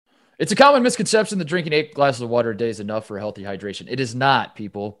It's a common misconception that drinking 8 glasses of water a day is enough for healthy hydration. It is not,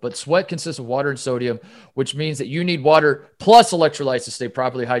 people, but sweat consists of water and sodium, which means that you need water plus electrolytes to stay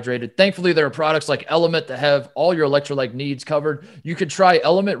properly hydrated. Thankfully, there are products like Element that have all your electrolyte needs covered. You can try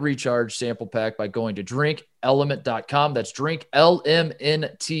Element Recharge Sample Pack by going to drinkelement.com. That's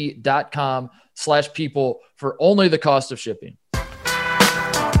drinklmnt.com/people for only the cost of shipping.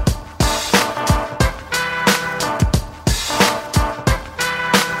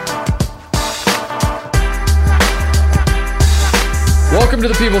 Welcome to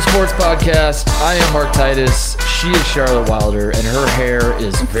the People Sports Podcast. I am Mark Titus. She is Charlotte Wilder, and her hair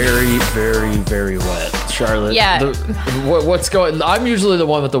is very, very, very wet. Charlotte, yeah. What's going? I'm usually the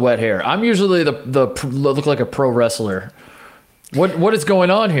one with the wet hair. I'm usually the look like a pro wrestler. What is going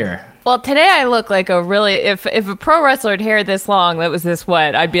on here? Well, today I look like a really, if a pro wrestler had hair this long that was this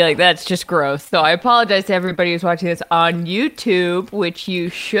wet, I'd be like, that's just gross. So I apologize to everybody who's watching this on YouTube, which you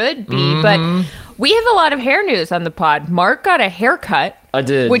should be. But we have a lot of hair news on the pod. Mark got a haircut. I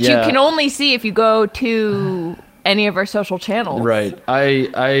did, which yeah. You can only see if you go to any of our social channels. Right.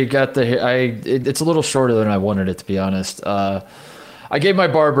 I got it's a little shorter than I wanted it, to be honest. I gave my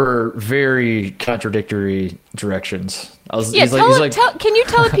barber very contradictory directions. Can you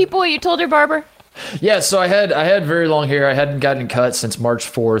tell the people what you told your barber? Yeah, so I had very long hair. I hadn't gotten cut since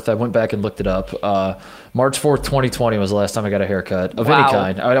March 4th. I went back and looked it up. March 4th, 2020 was the last time I got a haircut of any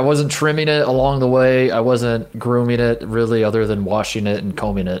kind. I wasn't trimming it along the way. I wasn't grooming it really, other than washing it and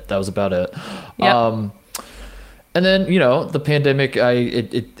combing it. That was about it. Yep. And then, the pandemic,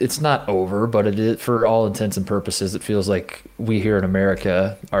 it's not over, but it is, for all intents and purposes, it feels like we here in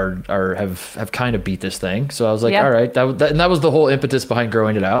America have kind of beat this thing. So I was like, all right, that was the whole impetus behind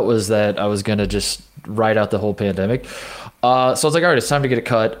growing it out, was that I was going to just ride out the whole pandemic. So I was like, all right, it's time to get it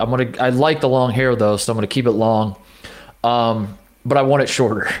cut. I like the long hair though, so I'm going to keep it long. But I want it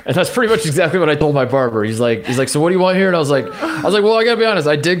shorter. And that's pretty much exactly what I told my barber. He's like, so what do you want here? And I was like, well, I gotta be honest.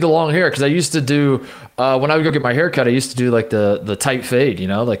 I dig the long hair. Cause I used to do, when I would go get my hair cut, I used to do like the tight fade,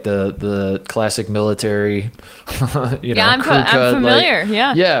 like the classic military, I'm crew cut. familiar.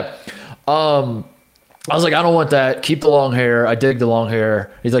 Yeah. I was like, I don't want that. Keep the long hair. I dig the long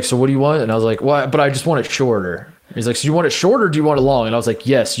hair. He's like, so what do you want? And I was like, well, but I just want it shorter. He's like, so you want it short or do you want it long? And I was like,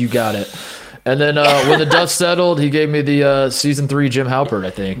 yes, you got it. And then when the dust settled, he gave me the season 3 Jim Halpert, I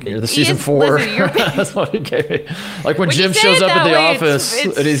think, or the season 4. That's what he gave me. Like when Jim shows up at the office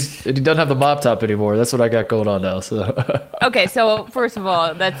and he doesn't have the mop top anymore. That's what I got going on now. So okay, so first of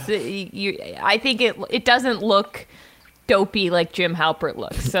all, that's I think it doesn't look dopey like Jim Halpert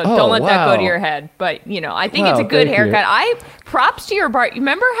looks. So don't let that go to your head. But I think it's a good haircut. Props to your barber. Do you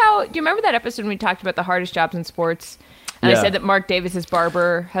remember that episode when we talked about the hardest jobs in sports? And I said that Mark Davis's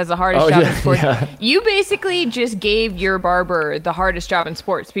barber has the hardest job in sports. Yeah. You basically just gave your barber the hardest job in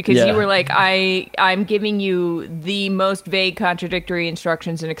sports because you were like, I'm giving you the most vague, contradictory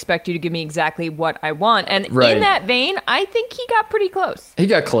instructions and expect you to give me exactly what I want. And in that vein, I think he got pretty close. He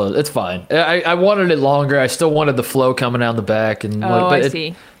got close. It's fine. I wanted it longer. I still wanted the flow coming down the back. I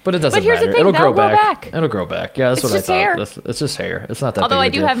see. But it doesn't here's matter. The thing, It'll grow back. It'll grow back. Yeah, that's what I thought. Hair. It's just hair. It's not that Although big I of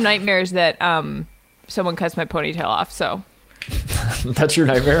a do deal. have nightmares that someone cuts my ponytail off, so. That's your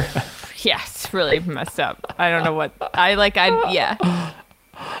nightmare? Yeah, it's really messed up. I don't know what yeah.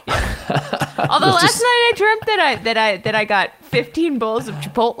 Although last night I dreamt that I got 15 bowls of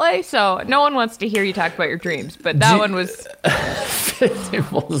Chipotle, so no one wants to hear you talk about your dreams, but that one was 15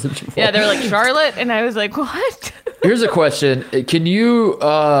 bowls of Chipotle. Yeah, they were like, Charlotte, and I was like, what? Here's a question. Can you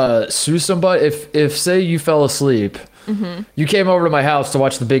sue somebody if say you fell asleep, you came over to my house to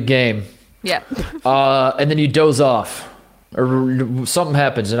watch the big game, and then you doze off, or something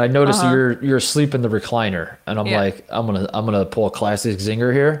happens, and I notice you're asleep in the recliner, and I'm like, I'm gonna pull a classic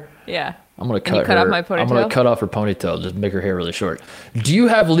zinger here. Yeah. I'm gonna cut off my ponytail. I'm gonna cut off her ponytail, just make her hair really short. Do you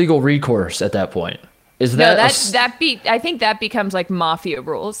have legal recourse at that point? I think that becomes like mafia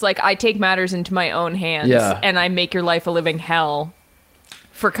rules. Like I take matters into my own hands, and I make your life a living hell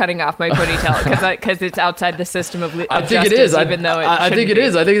for cutting off my ponytail because it's outside the system of I think it is. Even though I think it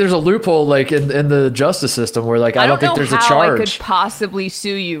is. I think there's a loophole like in the justice system where like I don't think there's a charge. I could possibly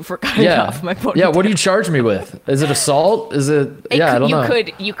sue you for cutting off my ponytail. Yeah, what do you charge me with? Is it assault? Is it? I don't know.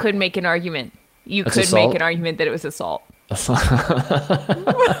 You could make an argument. You could make an argument that it was assault. Because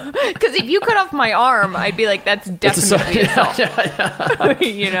if you cut off my arm, I'd be like, that's definitely assault.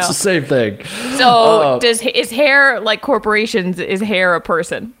 It's the same thing. So is hair like corporations? Is hair a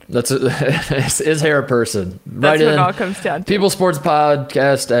person? Is hair a person? That's what it all comes down to.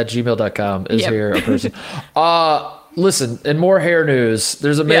 peoplesportspodcast@gmail.com. Is hair a person? Listen, in more hair news,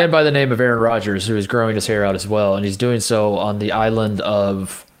 there's a man by the name of Aaron Rodgers who is growing his hair out as well, and he's doing so on the island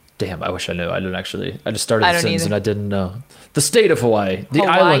of Damn, I wish I knew. I didn't actually. I just started the sentence and I didn't know. The state of Hawaii. The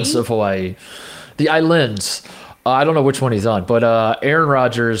islands of Hawaii. The islands. I don't know which one he's on, but Aaron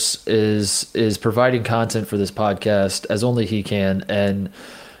Rodgers is providing content for this podcast as only he can, and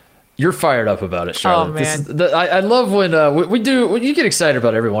you're fired up about it, Charlotte. Oh, man. I love when we do. When you get excited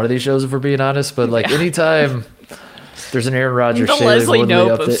about every one of these shows, if we're being honest, but like anytime there's an Aaron Rodgers, the Leslie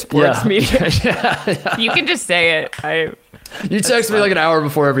Knope of sports media. Yeah. You can just say it. You text me like an hour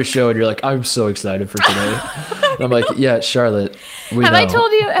before every show, and you're like, "I'm so excited for today." And I'm like, "Yeah, Charlotte." Have I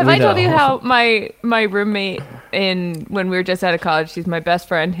told you how my roommate when we were just out of college? She's my best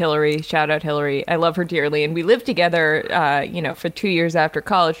friend, Hillary. Shout out Hillary. I love her dearly, and we lived together, for 2 years after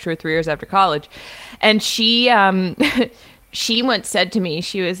college, 2 or 3 years after college, and she she once said to me,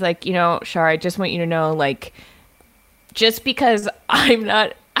 she was like, Char, I just want you to know, like, just because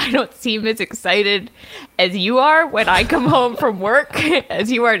I don't seem as excited as you are when I come home from work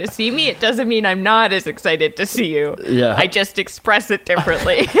as you are to see me, it doesn't mean I'm not as excited to see you. Yeah. I just express it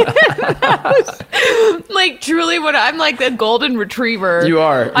differently. Like, truly, what I'm like the golden retriever. You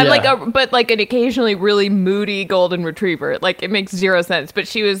are. I'm but like an occasionally really moody golden retriever. Like, it makes zero sense. But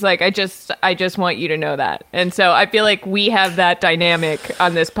she was like, I just want you to know that. And so I feel like we have that dynamic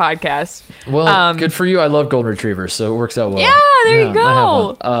on this podcast. Well, good for you. I love golden retrievers, so it works out well. Yeah, there you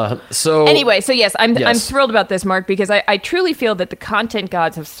go. Anyway, so yes, I'm thrilled about this, Mark, because I truly feel that the content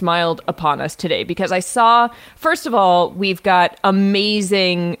gods have smiled upon us today, because I saw, first of all, we've got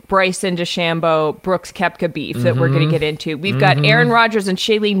amazing Bryson DeChambeau, Brooks Koepka beef that we're going to get into. We've got Aaron Rodgers and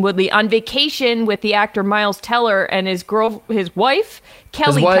Shailene Woodley on vacation with the actor Miles Teller and his wife,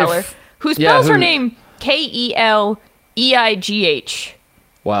 Kelly Teller, who spells her name Keligh.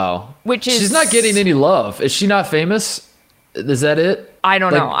 Wow. She's not getting any love. Is she not famous? Is that it? I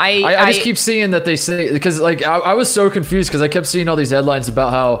don't know. I just keep seeing that they say, because like I was so confused because I kept seeing all these headlines about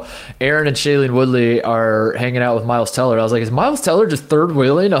how Aaron and Shailene Woodley are hanging out with Miles Teller. I was like, is Miles Teller just third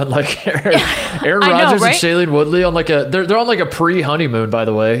wheeling on like Aaron Rodgers and Shailene Woodley on like they're on like a pre-honeymoon, by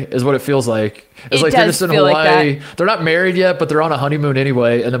the way, is what it feels like. It's like they're just in Hawaii. Like they're not married yet, but they're on a honeymoon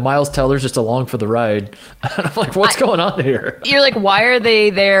anyway. And then Miles Teller's just along for the ride. And I'm like, what's going on here? You're like, why are they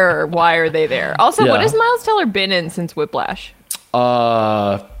there? Why are they there? Also, what has Miles Teller been in since Whiplash?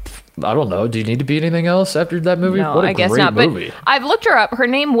 I don't know. Do you need to be anything else after that movie? No, what a I guess great not. movie. But I've looked her up. Her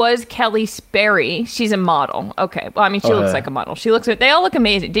name was Kelly Sperry. She's a model. Okay. Well, I mean, she looks like a model. They all look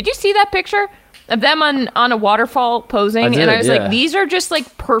amazing. Did you see that picture of them on a waterfall posing? I was like, these are just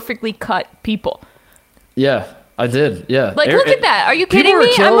like perfectly cut people. Yeah, I did. Yeah. Like, look at that. Are you kidding me?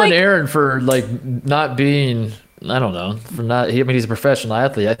 People were killing Aaron for like not being, I don't know, for not. I mean, he's a professional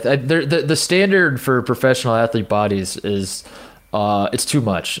athlete. The standard for professional athlete bodies is. It's too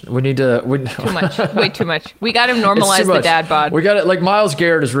much. We need to. Too much. Way too much. We got to normalize the dad bod. We got it. Like Myles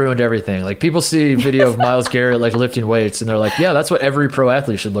Garrett has ruined everything. Like people see video of Myles Garrett like lifting weights, and they're like, "Yeah, that's what every pro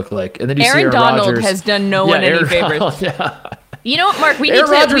athlete should look like." And then you see Aaron Donald Rodgers. Has done no one any favors. Yeah. You know what, Mark? Aaron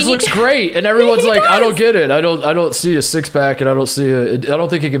Rodgers looks great, and everyone's like, "I don't get it. I don't see a six pack, and I don't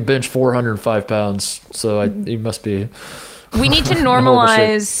think he can bench 405 pounds. So he must be." We need to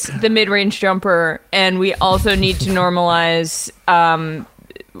normalize the mid-range jumper, and we also need to normalize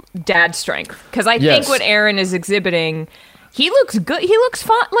dad strength. Because I think what Aaron is exhibiting, he looks good. He looks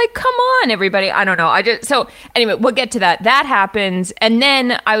fun. Like, come on, everybody. I don't know. So anyway, we'll get to that. That happens, and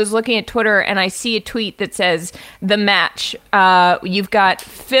then I was looking at Twitter, and I see a tweet that says the match. You've got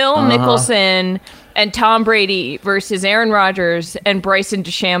Phil Mickelson and Tom Brady versus Aaron Rodgers and Bryson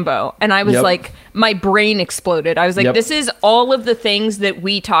DeChambeau. And I was like, my brain exploded. I was like, this is all of the things that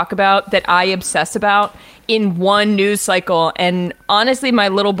we talk about, that I obsess about in one news cycle. And honestly, my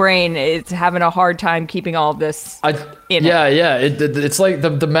little brain is having a hard time keeping all of this in it. Yeah. It's like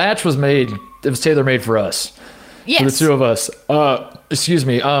the match was made, it was tailor-made for us. Yes. For the two of us. Excuse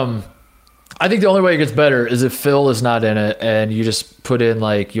me. I think the only way it gets better is if Phil is not in it and you just put in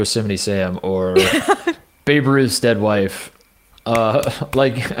like Yosemite Sam or Babe Ruth's dead wife. Because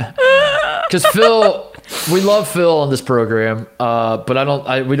Phil, we love Phil on this program, but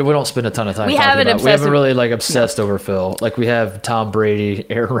we don't spend a ton of time talking about it. We haven't really like obsessed over Phil. Like we have Tom Brady,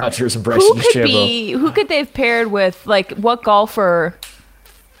 Aaron Rodgers, and Bryson DeChambeau. Who could they have paired with? Like what golfer?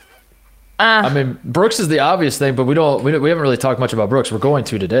 I mean, Brooks is the obvious thing, but we haven't really talked much about Brooks. We're going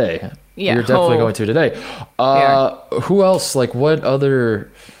to today. Yeah, we're definitely going to today. Who else? Like, what other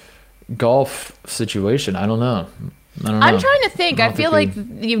golf situation? I don't know. I'm trying to think. I feel like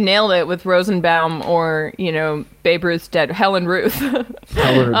you've nailed it with Rosenbaum or Babe Ruth's dead Helen Ruth.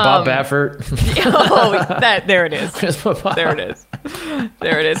 Bob Baffert. There it is. There it is.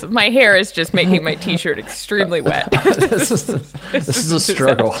 There it is. My hair is just making my t-shirt extremely wet. This is a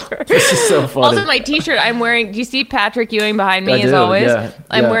struggle. This is so funny. Also, my t-shirt I'm wearing, do you see Patrick Ewing behind me as always?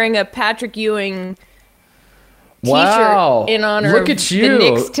 I'm wearing a Patrick Ewing t-shirt in honor of the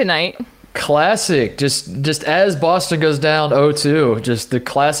Knicks tonight. Classic. Just as Boston goes down 0-2, just the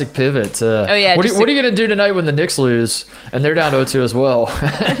classic pivot. What are you going to do tonight when the Knicks lose and they're down 0-2 as well?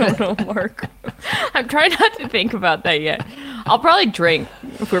 I don't know, Mark. I'm trying not to think about that yet. I'll probably drink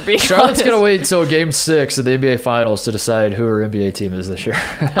if we're being Charlotte's going to wait until Game 6 of the NBA Finals to decide who her NBA team is this year.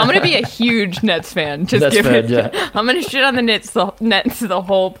 I'm going to be a huge Nets fan. I'm going to shit on the Nets the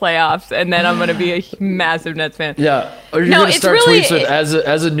whole playoffs, and then I'm going to be a massive Nets fan. Yeah. Or you're going to start tweets with,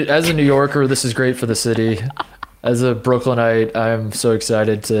 as a New Yorker, this is great for the city. As a Brooklynite, I'm so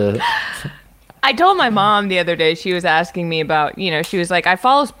excited to... I told my mom the other day, she was asking me about, she was like, I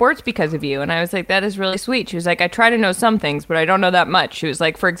follow sports because of you. And I was like, that is really sweet. She was like, I try to know some things, but I don't know that much. She was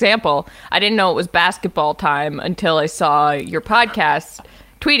like, for example, I didn't know it was basketball time until I saw your podcast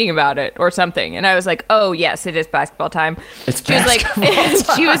tweeting about it or something. And I was like, oh, yes, it is basketball time. It's basketball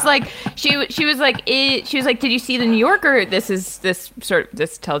time. She was like, did you see the New Yorker?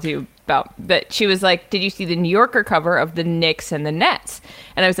 This tells you about that. She was like, did you see the New Yorker cover of the Knicks and the Nets?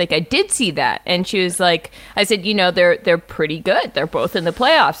 And I was like, I did see that. And she was like, I said, they're pretty good. They're both in the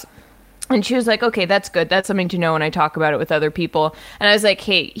playoffs. And she was like, okay, that's good. That's something to know when I talk about it with other people. And I was like,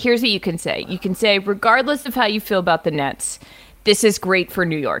 hey, here's what you can say. You can say, regardless of how you feel about the Nets, this is great for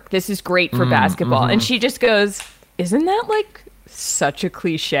New York. This is great for basketball. And she just goes, isn't that like such a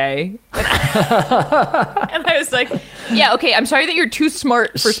cliche? And I was like, yeah, okay, I'm sorry that you're too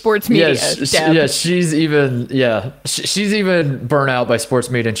smart for sports media. She's even burnt out by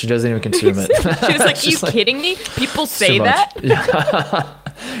sports media and she doesn't even consume it. She was like, are you kidding me? People say that? Yeah.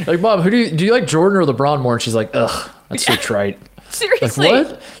 Like, Mom, do you like Jordan or LeBron more? And she's like, ugh, that's so trite. Seriously. Like,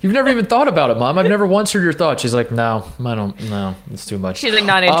 what? You've never even thought about it, Mom. I've never once heard your thoughts. She's like, no, I don't. No, it's too much. She's like,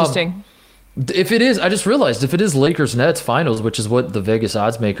 not interesting. If it is, I just realized if it is Lakers Nets finals, which is what the Vegas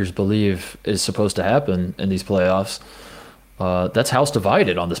odds makers believe is supposed to happen in these playoffs, that's house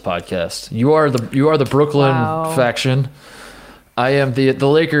divided on this podcast. You are the Brooklyn faction. I am the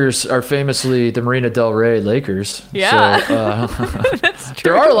Lakers are famously the Marina Del Rey Lakers. Yeah, so, that's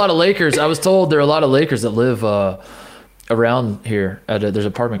true. There are a lot of Lakers. I was told there are a lot of Lakers that live around here at there's an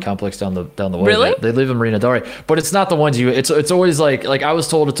apartment complex down the way. Really? They live in Marina Del Rey, but it's not the ones it's always like I was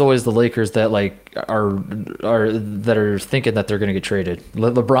told it's always the Lakers that like are thinking that they're going to get traded.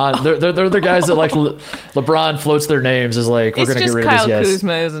 LeBron, they're the guys that like LeBron floats their names as like we're going to get rid of these guys. It's just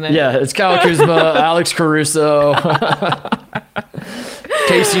Kyle Kuzma, isn't it? Yeah, it's Kyle Kuzma, Alex Caruso,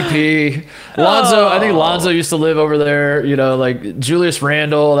 KCP, Lonzo. I think Lonzo used to live over there. Like Julius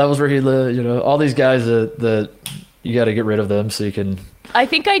Randle, that was where he lived. All these guys that you got to get rid of them so you can. I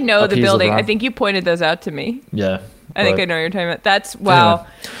think I know the building. LeBron. I think you pointed those out to me. Yeah. I think I know what you're talking about. That's wow.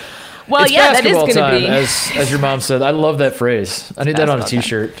 Yeah. Well, it's that is going to be. As your mom said, I love that phrase. I need that on a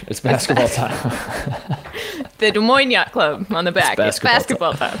T-shirt. Time. It's basketball time. The Des Moines Yacht Club on the back. It's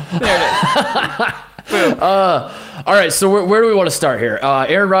basketball time. There it is. Boom. All right, so where do we want to start here?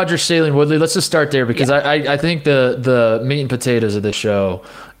 Aaron Rodgers, Shailene Woodley. Let's just start there because I think the meat and potatoes of this show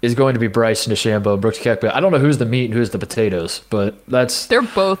is going to be Bryson DeChambeau and Brooks Koepka. I don't know who's the meat and who's the potatoes, but they're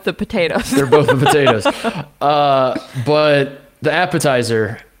both the potatoes. They're both the potatoes. But the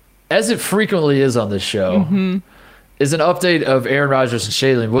appetizer, as it frequently is on this show, is an update of Aaron Rodgers and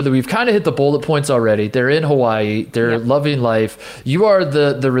Shailene Woodley. We've kind of hit the bullet points already. They're in Hawaii. They're loving life. You are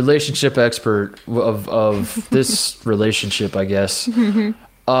the relationship expert of this relationship, I guess.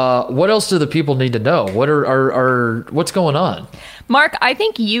 What else do the people need to know? What's going on? Mark, I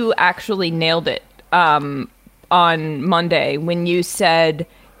think you actually nailed it on Monday when you said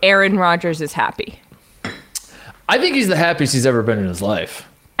Aaron Rodgers is happy. I think he's the happiest he's ever been in his life.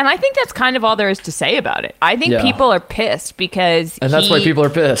 And I think that's kind of all there is to say about it. I think people are pissed because that's why people are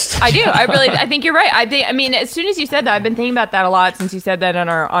pissed. I do. I think you're right. I mean, as soon as you said that, I've been thinking about that a lot since you said that on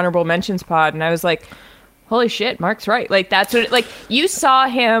our honorable mentions pod. And I was like, holy shit, Mark's right. Like, that's what, like, you saw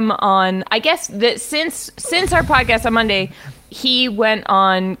him on, I guess that since our podcast on Monday, he went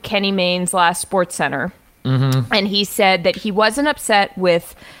on Kenny Mayne's last Sports Center. And he said that he wasn't upset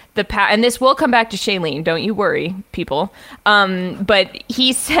with and this will come back to Shailene, don't you worry, people. But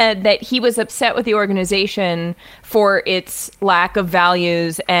he said that he was upset with the organization for its lack of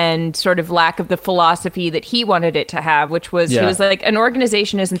values and sort of lack of the philosophy that he wanted it to have, which was, he was like, an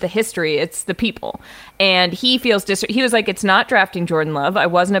organization isn't the history, it's the people. And he feels, he was like, it's not drafting Jordan Love. I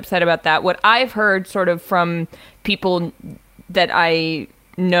wasn't upset about that. What I've heard sort of from people that I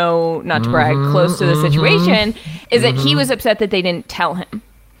know, not to brag, close to the situation, is that he was upset that they didn't tell him.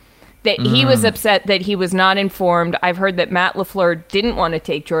 That he was upset that he was not informed. I've heard that Matt LaFleur didn't want to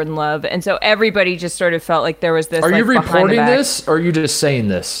take Jordan Love, and so everybody just sort of felt like there was this. Are you reporting this, or are you just saying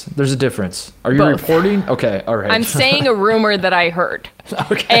this? There's a difference. Are you Both. Reporting? Okay, all right. I'm saying a rumor that I heard,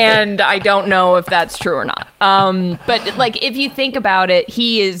 okay, and I don't know if that's true or not. But like, if you think about it,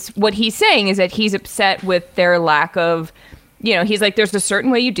 what he's saying is that he's upset with their lack of. He's like, there's a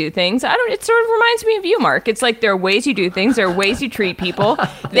certain way you do things. It sort of reminds me of you, Mark. It's like there are ways you do things. There are ways you treat people.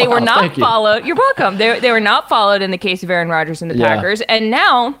 They were not followed. You're welcome. They were not followed in the case of Aaron Rodgers and the Packers. And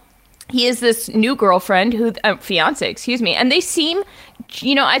now he has this new girlfriend fiance, excuse me. And they seem,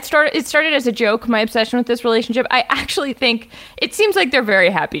 it started as a joke, my obsession with this relationship. I actually think it seems like they're very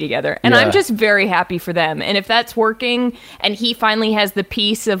happy together. And I'm just very happy for them. And if that's working and he finally has the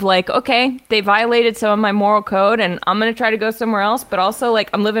peace of like, okay, they violated some of my moral code and I'm going to try to go somewhere else. But also like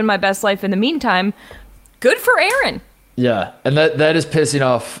I'm living my best life in the meantime. Good for Aaron. Yeah, and that is pissing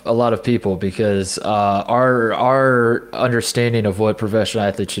off a lot of people because our understanding of what professional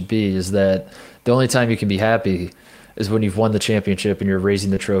athletes should be is that the only time you can be happy is when you've won the championship and you're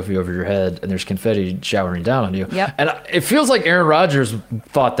raising the trophy over your head and there's confetti showering down on you. Yep. And it feels like Aaron Rodgers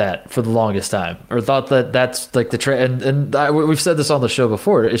thought that for the longest time, or thought that that's like the we've said this on the show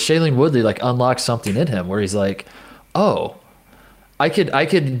before. Is Shailene Woodley like unlocked something in him where he's like, oh, I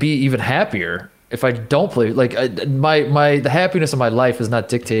could be even happier if I don't play. Like the happiness of my life is not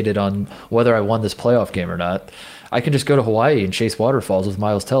dictated on whether I won this playoff game or not. I can just go to Hawaii and chase waterfalls with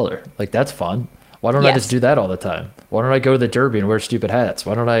Miles Teller. Like that's fun. Why don't I just do that all the time? Why don't I go to the Derby and wear stupid hats?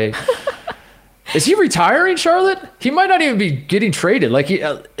 Why don't I? Is he retiring, Charlotte? He might not even be getting traded. Like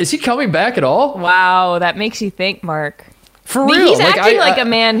is he coming back at all? Wow, that makes you think, Mark. For real, he's acting like a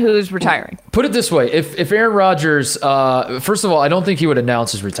man who's retiring. Put it this way: if Aaron Rodgers, first of all, I don't think he would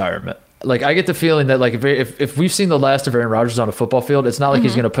announce his retirement. Like I get the feeling that like if we've seen the last of Aaron Rodgers on a football field, it's not like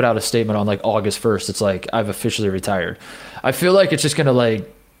he's going to put out a statement on like August 1st. It's like I've officially retired. I feel like it's just going to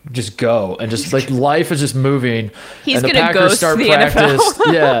like just go and just like life is just moving. He's and the gonna Packers ghost start the practice.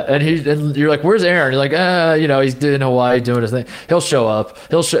 NFL. Yeah, and you're like, where's Aaron? You're like, he's in Hawaii doing his thing. He'll show up.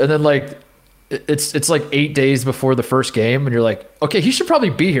 And then like it's like 8 days before the first game, and you're like, okay, he should probably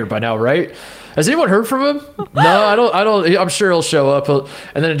be here by now, right? Has anyone heard from him? No, I don't. I'm sure he'll show up.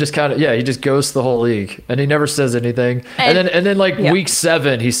 And then it just kind of, he just ghosts the whole league, and he never says anything. And then like week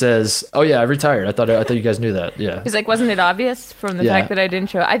 7, he says, "Oh yeah, I retired. I thought you guys knew that." Yeah. He's like, wasn't it obvious from the fact that I didn't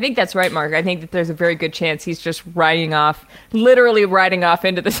show? I think that's right, Mark. I think that there's a very good chance he's just literally riding off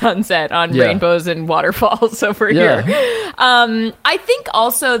into the sunset on rainbows and waterfalls over here. I think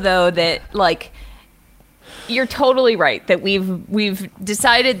also though that like. You're totally right that we've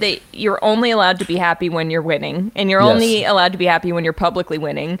decided that you're only allowed to be happy when you're winning, and you're only allowed to be happy when you're publicly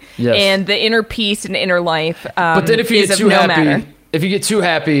winning. Yes. And the inner peace and inner life. But then if you get too happy, if you get too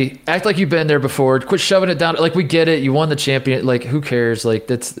happy, act like you've been there before. Quit shoving it down. Like we get it. You won the champion. Like who cares? Like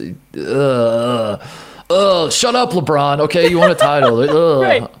that's. Shut up, LeBron. Okay, you won a title.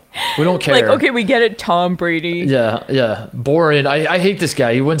 Right. We don't care. Like, okay, we get it, Tom Brady. Yeah. Boring. I hate this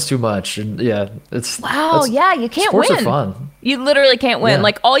guy. He wins too much. And you can't win. Sports are fun. You literally can't win. Yeah.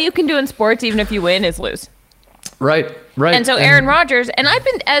 Like, all you can do in sports, even if you win, is lose. Right. And so Aaron Rodgers, and I've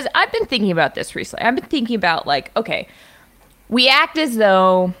been thinking about this recently. I've been thinking about, like, okay, we act as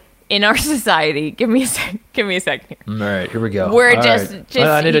though in our society, give me a second here. All right, here we go. We're just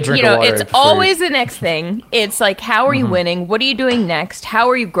I need a drink of water. It's always the next thing. It's like, how are you winning? What are you doing next? How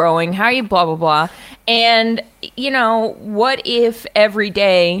are you growing? How are you blah, blah, blah? And, what if every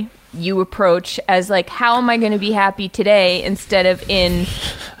day you approach as like, how am I going to be happy today instead of in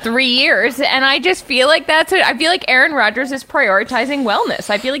 3 years? And I just feel like I feel like Aaron Rodgers is prioritizing wellness.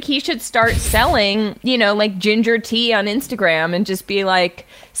 I feel like he should start selling, like ginger tea on Instagram and just be like,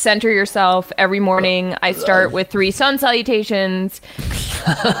 center yourself every morning. I start with 3 sun salutations.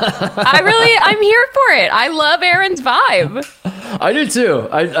 I'm here for it. I love Aaron's vibe. I do too.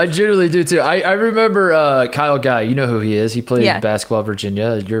 I genuinely do too. I remember Kyle Guy. You know who he is. He played basketball at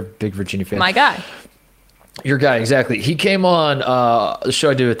Virginia. You're a big Virginia fan. My guy. Your guy, exactly. He came on the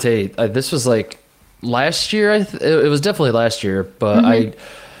show I do with Tate. This was like last year. It was definitely last year, but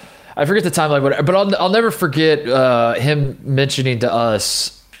I forget the timeline. But I'll never forget him mentioning to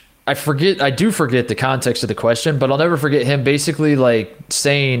us. I do forget the context of the question, but I'll never forget him basically like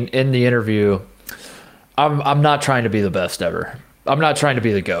saying in the interview, I'm not trying to be the best ever. I'm not trying to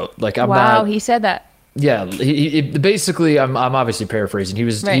be the GOAT. Like I'm not. Wow, he said that. Yeah, he basically. I'm obviously paraphrasing. He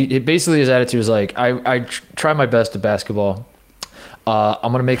basically his attitude was like, I try my best at basketball.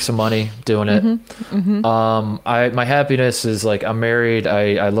 I'm gonna make some money doing it. My happiness is like I'm married.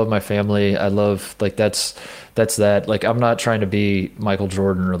 I love my family. I love like that's that. Like I'm not trying to be Michael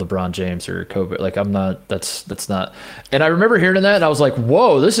Jordan or LeBron James or Kobe. Like I'm not. That's not. And I remember hearing that, and I was like,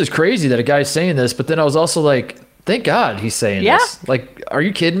 "Whoa, this is crazy that a guy's saying this." But then I was also like, "Thank God he's saying this." Like, are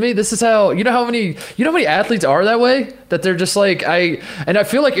you kidding me? This is how how many athletes are that way, that they're just like I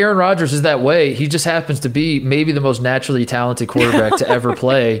feel like Aaron Rodgers is that way. He just happens to be maybe the most naturally talented quarterback to ever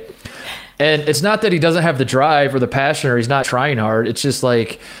play. And it's not that he doesn't have the drive or the passion or he's not trying hard. It's just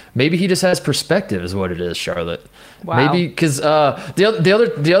like maybe he just has perspective is what it is, Charlotte. Wow. Maybe because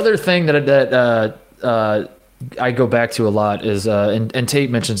the other thing that I go back to a lot is and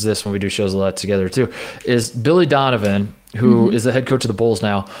Tate mentions this when we do shows a lot together too, is Billy Donovan, who is the head coach of the Bulls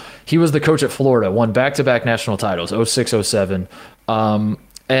now. He was the coach at Florida, won back-to-back national titles, 06, 07.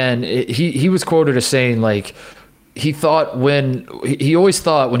 And he was quoted as saying like, he always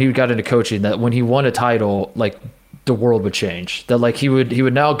thought when he got into coaching that when he won a title, like the world would change. That like he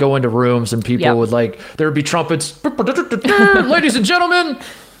would now go into rooms and people would like, there would be trumpets, ladies and gentlemen,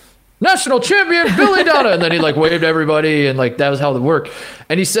 national champion Billy Donovan, and then he like waved everybody and like that was how it worked.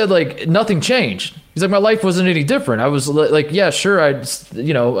 And he said like nothing changed. He's like, my life wasn't any different. I was like, yeah, sure,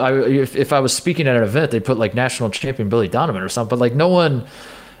 if I was speaking at an event, they'd put like national champion Billy Donovan or something, but like no one.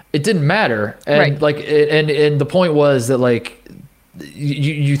 It didn't matter. And like, and the point was that like,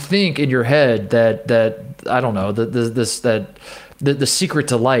 you think in your head that I don't know, the secret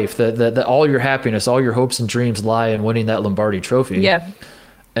to life, that all your happiness, all your hopes and dreams lie in winning that Lombardi trophy. Yeah.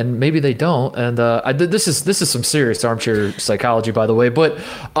 And maybe they don't. And this is some serious armchair psychology, by the way. But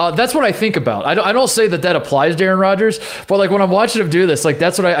that's what I think about. I don't say that applies to Aaron Rodgers, but like when I'm watching him do this, like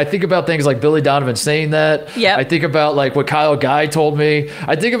that's what I think about things like Billy Donovan saying that. Yeah. I think about like what Kyle Guy told me.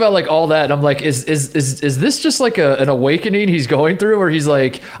 I think about like all that, and I'm like, is this just like an awakening he's going through, where he's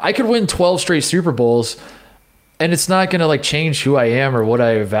like, I could win 12 straight Super Bowls, and it's not going to like change who I am or what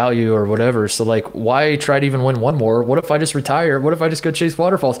I value or whatever. So like, why try to even win one more? What if I just retire? What if I just go chase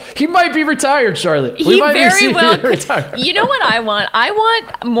waterfalls? He might be retired, Charlotte. He very well. You know what I want? I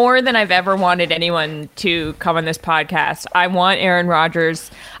want more than I've ever wanted anyone to come on this podcast. I want Aaron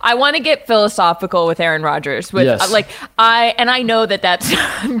Rodgers. I want to get philosophical with Aaron Rodgers. With I know that that's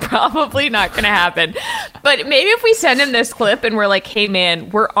probably not going to happen. But maybe if we send him this clip and we're like, hey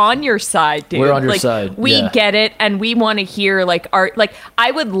man, we're on your side, dude. We're on your side. We get it. And we want to hear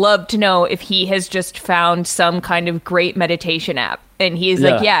I would love to know if he has just found some kind of great meditation app. And he's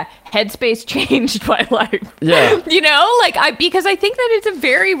like, yeah, Headspace changed my life. Yeah. Because I think that it's a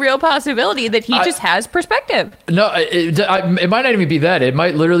very real possibility that he just has perspective. No, it might not even be that. It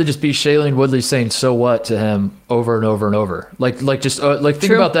might literally just be Shailene Woodley saying, so what to him over and over and over. Think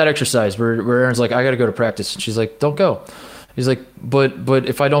about that exercise where Aaron's like, I got to go to practice. And she's like, don't go. He's like, but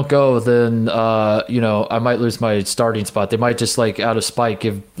if I don't go, then I might lose my starting spot. They might just like out of spite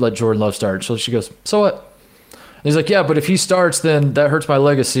let Jordan Love start. So she goes, so what? And he's like, yeah, but if he starts, then that hurts my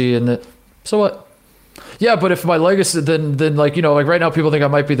legacy. And so what? Yeah, but if my legacy, then like right now people think I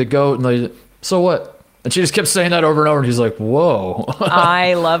might be the GOAT, and like, so what? And she just kept saying that over and over, and he's like, whoa.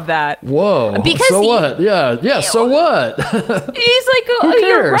 I love that. Whoa. Because so what? Yeah, so what? He's like, oh,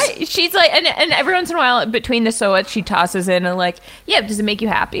 you're right. She's like, and every once in a while, between the so what, she tosses in and like, yeah, does it make you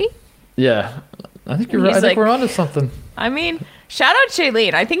happy? Yeah. I think you're right. I think we're onto something. I mean, shout out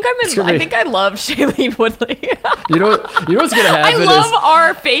Shailene. I think I love Shailene Woodley. You know what's gonna happen? I love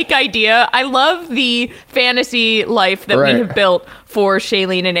our fake idea. I love the fantasy life that we have built for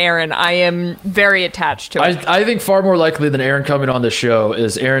Shailene and Aaron. I am very attached to it. I think far more likely than Aaron coming on the show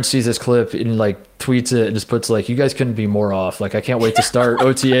is Aaron sees this clip and like tweets it and just puts like, you guys couldn't be more off. Like, I can't wait to start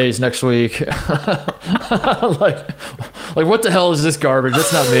OTAs next week. like what the hell is this garbage?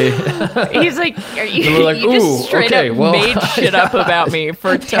 That's not me. He's like, you just straight up made shit up about me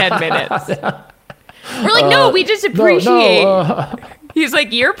for 10 minutes. We're like, no, we just appreciate. He's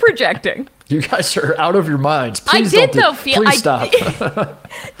like, you're projecting. You guys are out of your minds. Please stop.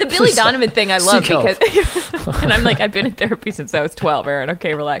 The Billy Donovan thing I love because, and I'm like, I've been in therapy since I was 12, Aaron.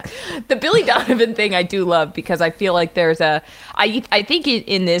 Okay, relax. The Billy Donovan thing I do love because I feel like I think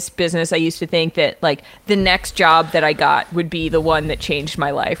in this business, I used to think that like the next job that I got would be the one that changed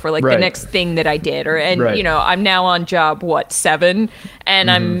my life, or like the next thing that I did, I'm now on job 7,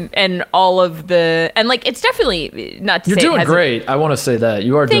 and and all of the, and like, it's definitely not to You're say doing great. I want to say that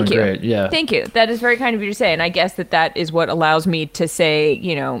you are doing great. Yeah. Thank you. That is very kind of you to say. And I guess that is what allows me to say,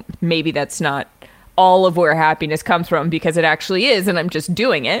 maybe that's not all of where happiness comes from, because it actually is, and I'm just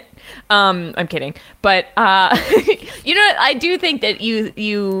doing it. I'm kidding. But, you know what? I do think that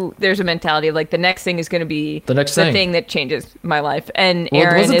there's a mentality of like the next thing is going to be the thing that changes my life. And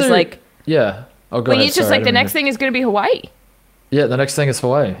Aaron is like, yeah. Oh, go ahead. He's just like, the next thing is going to be Hawaii. Yeah, the next thing is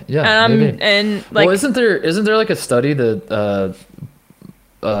Hawaii. Yeah, maybe. And like, well, isn't there like a study that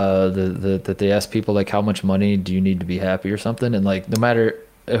that they ask people like how much money do you need to be happy or something, and like no matter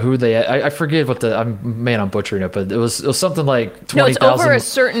who I forget what I'm butchering it, but it was something like 20,000. No, it's over a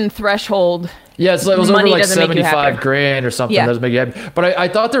certain threshold. Yeah, it was over like 75 grand or something. Yeah. That was making you happy. But I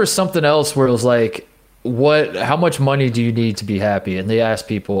thought there was something else where it was like, how much money do you need to be happy? And they asked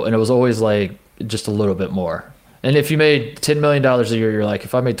people, and it was always like just a little bit more. And if you made $10 million a year, you're like,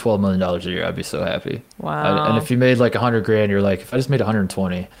 if I made $12 million a year, I'd be so happy. Wow. And if you made like 100 grand, you're like, if I just made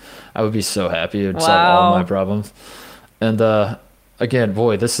 120, I would be so happy. It would solve all my problems. And again,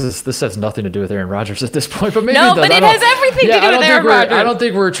 boy, this has nothing to do with Aaron Rodgers at this point. But maybe it does. But it has everything to do with Aaron Rodgers. I don't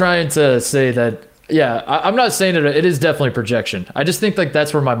think we're trying to say that. Yeah, I'm not saying it is definitely projection. I just think like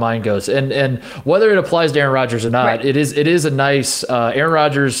that's where my mind goes, and whether it applies to Aaron Rodgers or not, right. it is a nice. Aaron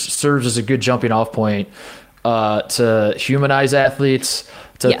Rodgers serves as a good jumping off point to humanize athletes,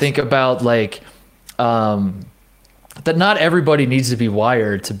 to think about like that not everybody needs to be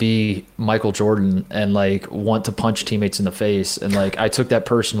wired to be Michael Jordan and like want to punch teammates in the face, and like I took that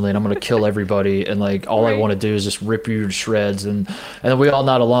personally and I'm gonna kill everybody, and like all I want to do is just rip you to shreds, and then we all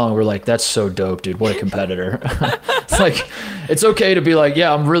nod along. We're like, that's so dope, dude, what a competitor. It's like, it's okay to be like,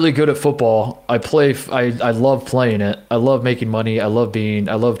 yeah, I'm really good at football, I love playing it, I love making money, I love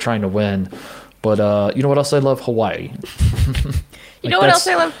trying to win, but you know what else I love? Hawaii. You know what else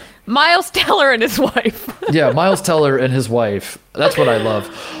I love? Miles Teller and his wife. Yeah, Miles Teller and his wife. That's what I love.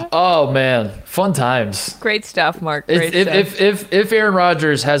 Oh man, fun times. Great stuff, Mark. If Aaron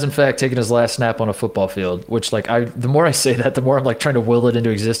Rodgers has in fact taken his last snap on a football field, which like the more I say that, the more I'm like trying to will it into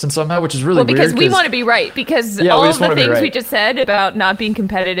existence somehow, which is really weird. Because we want to be right. Because all of the things we just said about not being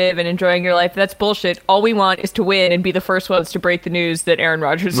competitive and enjoying your life, that's bullshit. All we want is to win and be the first ones to break the news that Aaron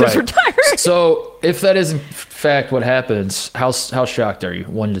Rodgers is retired. So if that is in fact what happens, how shocked are you?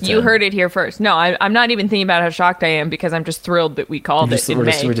 1 to 10. You heard it here first. No, I'm not even thinking about how shocked I am, because I'm just thrilled that we called it in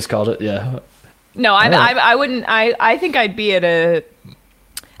May. We just called it, yeah. No, I wouldn't. I think I'd be at a.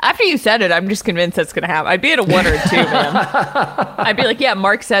 After you said it, I'm just convinced that's going to happen. I'd be at a 1 or 2, man. I'd be like, yeah,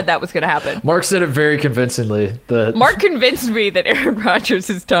 Mark said that was going to happen. Mark said it very convincingly. Mark convinced me that Aaron Rodgers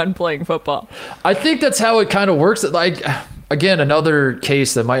is done playing football. I think that's how it kind of works. Like, again, another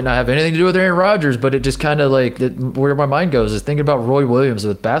case that might not have anything to do with Aaron Rodgers, but it just kind of like where my mind goes is thinking about Roy Williams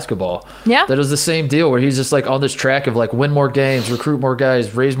with basketball. Yeah. That was the same deal where he's just like on this track of like win more games, recruit more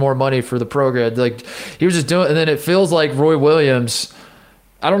guys, raise more money for the program. Like he was just doing, and then it feels like Roy Williams,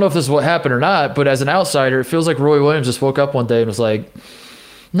 I don't know if this is what happened or not, but as an outsider, it feels like Roy Williams just woke up one day and was like,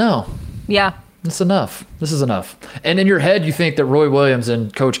 no. Yeah. It's enough. This is enough. And in your head, you think that Roy Williams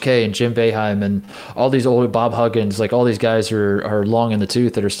and Coach K and Jim Boeheim and all these old Bob Huggins, like all these guys are long in the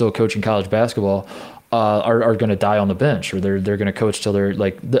tooth that are still coaching college basketball, are going to die on the bench, or they're going to coach till they're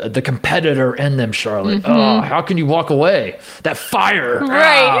like the competitor in them, Charlotte. Mm-hmm. Oh, how can you walk away? That fire.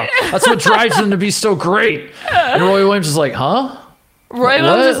 Right. That's what drives them to be so great. And Roy Williams is like, huh? Roy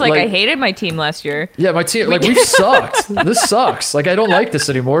Williams is like, I hated my team last year. Yeah, my team, like, we sucked. This sucks. Like, I don't like this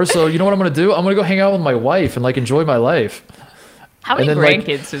anymore. So, you know what I'm going to do? I'm going to go hang out with my wife and, like, enjoy my life. How many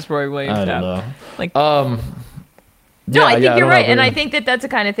grandkids does Roy Williams have? I don't know. Like, no, I think you're right. And I think that that's the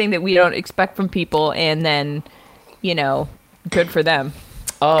kind of thing that we don't expect from people. And then, you know, good for them.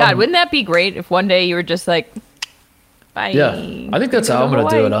 God, wouldn't that be great if one day you were just like, bye. Yeah, I think that's how I'm going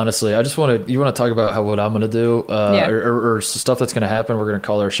to do it, honestly. I just want to, you want to talk about what I'm going to do or stuff that's going to happen. We're going to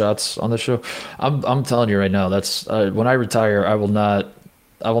call our shots on this show. I'm telling you right now, that's when I retire, I will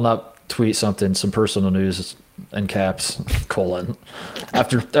not tweet some personal news in caps, colon,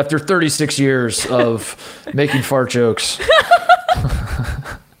 after 36 years of making fart jokes.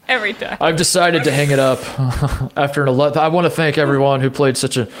 Every time. I've decided to hang it up after I want to thank everyone who played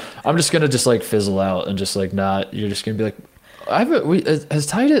I'm just going to just like fizzle out and just like not, you're just going to be like, has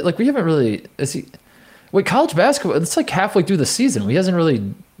Ty it? Like we haven't really, college basketball, it's like halfway through the season. He hasn't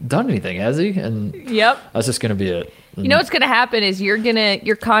really done anything, has he? And yep. That's just going to be it. You know what's going to happen is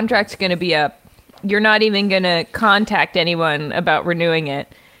your contract's going to be up. You're not even going to contact anyone about renewing it.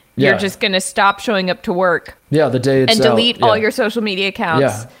 You're just going to stop showing up to work. Yeah, the day it's and delete all your social media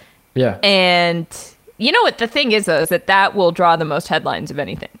accounts. Yeah. And you know what the thing is, though, is that will draw the most headlines of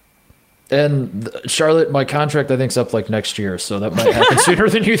anything. And Charlotte, my contract I think's up like next year, so that might happen sooner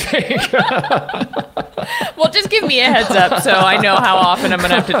than you think. Well, just give me a heads up so I know how often I'm going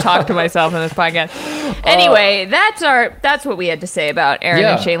to have to talk to myself in this podcast. Anyway, that's what we had to say about Aaron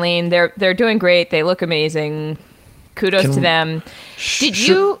and Shailene. They're doing great. They look amazing. Kudos to them.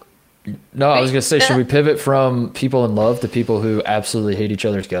 No, I was going to say, should we pivot from people in love to people who absolutely hate each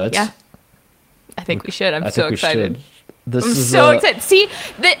other's guts? Yeah. I think we should. I'm so excited. I'm so excited. See,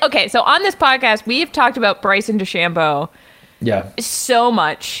 okay, so on this podcast, we've talked about Bryson DeChambeau so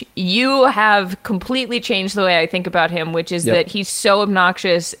much. You have completely changed the way I think about him, which is that he's so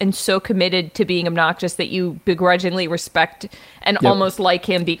obnoxious and so committed to being obnoxious that you begrudgingly respect and almost like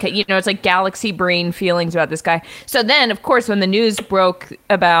him because, you know, it's like galaxy brain feelings about this guy. So then, of course, when the news broke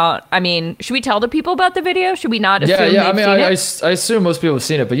about, I mean, should we tell the people about the video? Should we not assume I mean, I assume most people have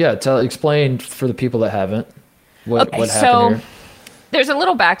seen it, but explain for the people that haven't what happened here. There's a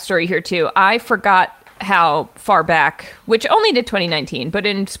little backstory here, too. I forgot how far back, which only did 2019, but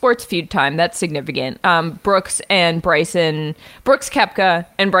in sports feud time, that's significant. Brooks Koepka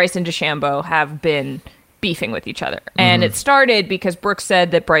and Bryson DeChambeau have been beefing with each other. And it started because Brooks said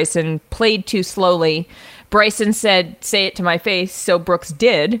that Bryson played too slowly. Bryson said, say it to my face, so Brooks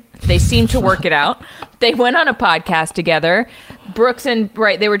did. They seemed to work it out. They went on a podcast together. Brooks and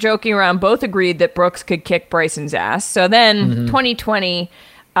they were joking around, both agreed that Brooks could kick Bryson's ass. So then 2020,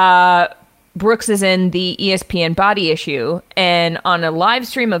 Brooks is in the ESPN Body Issue, and on a live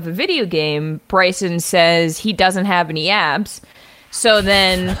stream of a video game, Bryson says he doesn't have any abs. So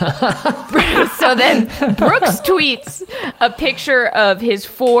then Brooks tweets a picture of his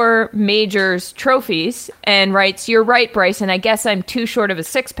 4 majors trophies and writes, "You're right, Bryson. I guess I'm too short of a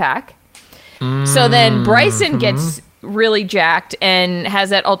six-pack." So then Bryson gets really jacked and has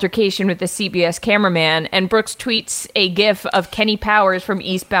that altercation with the CBS cameraman, and Brooks tweets a gif of Kenny Powers from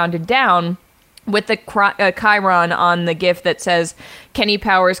Eastbound and Down with the chyron on the gif that says Kenny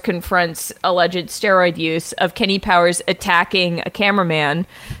Powers confronts alleged steroid use of Kenny Powers attacking a cameraman.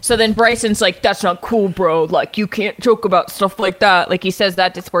 So then Bryson's like, "That's not cool, bro. Like, you can't joke about stuff like that." Like, he says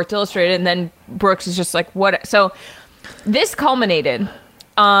that to Sports Illustrated, and then Brooks is just like, "What?" So this culminated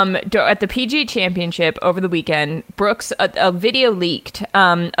at the PGA Championship over the weekend. Brooks, a video leaked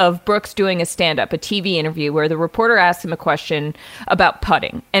of Brooks doing a stand-up, a TV interview, where the reporter asked him a question about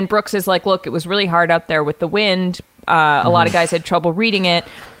putting. And Brooks is like, "Look, it was really hard out there with the wind. A lot of guys had trouble reading it.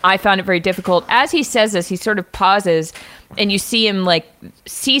 I found it very difficult." As he says this, he sort of pauses, and you see him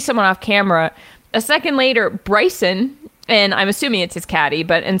see someone off camera. A second later, Bryson, and I'm assuming it's his caddy,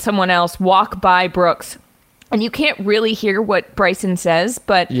 and someone else walk by Brooks. And you can't really hear what Bryson says,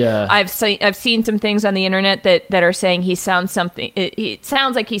 but I've seen some things on the internet that are saying he sounds something. It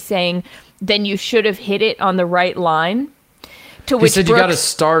sounds like he's saying, "Then you should have hit it on the right line." To which he said, "You got to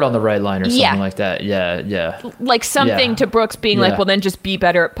start on the right line," or something like that. Yeah. Like something to Brooks being like, "Well, then just be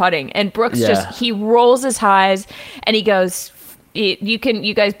better at putting." And Brooks he rolls his eyes and he goes, you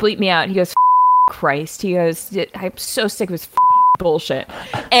guys bleep me out." He goes, "Christ." He goes, "I'm so sick of his bullshit."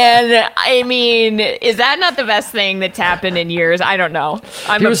 And I mean, is that not the best thing that's happened in years? I don't know.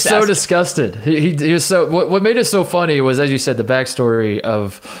 He was so disgusted. He was so. What made it so funny was, as you said, the backstory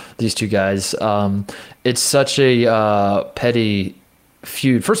of these two guys. It's such a petty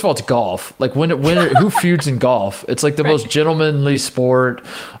feud. First of all, it's golf. Like who feuds in golf? It's like the most gentlemanly sport.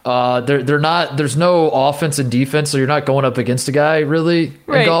 They're not. There's no offense and defense, so you're not going up against a guy really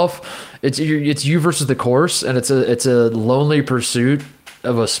in golf. It's you versus the course, and it's a lonely pursuit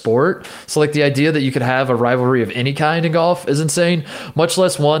of a sport. So like the idea that you could have a rivalry of any kind in golf is insane. Much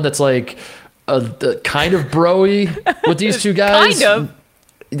less one that's like a kind of bro-y with these two guys. Kind of.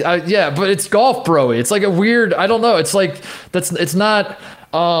 Yeah, but it's golf bro-y. It's like a weird. I don't know. It's like it's not.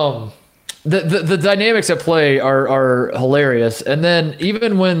 The dynamics at play are hilarious. And then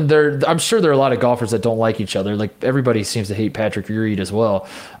even when I'm sure there are a lot of golfers that don't like each other. Like everybody seems to hate Patrick Reed as well.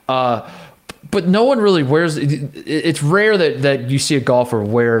 But no one really wears it. It's rare that you see a golfer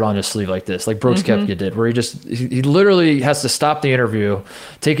wear it on his sleeve like this, like Brooks Koepka did, where he literally has to stop the interview,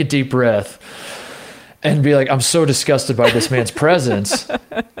 take a deep breath, and be like, "I'm so disgusted by this man's presence."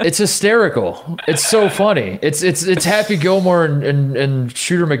 It's hysterical. It's so funny. It's Happy Gilmore and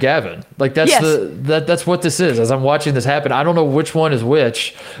Shooter McGavin. Like that's what this is. As I'm watching this happen, I don't know which one is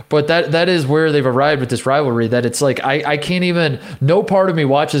which, but that is where they've arrived with this rivalry. That it's like I can't even. No part of me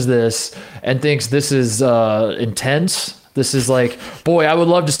watches this and thinks this is intense. This is like, boy, I would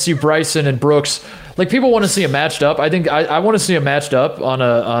love to see Bryson and Brooks. Like people want to see them matched up. I think I want to see them matched up on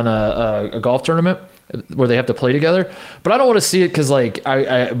a golf tournament. where they have to play together. But I don't want to see it because like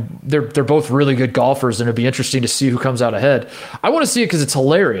they're both really good golfers, and it'd be interesting to see who comes out ahead. I want to see it because it's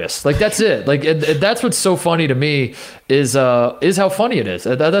hilarious. Like that's it. Like that's what's so funny to me is how funny it is.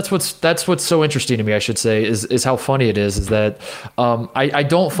 That's what's so interesting to me, I should say, is how funny it is that I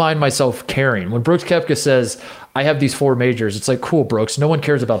don't find myself caring when Brooks Koepka says, I have these 4 majors. It's like, cool, Brooks. No one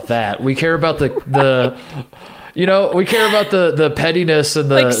cares about that. We care about the we care about the pettiness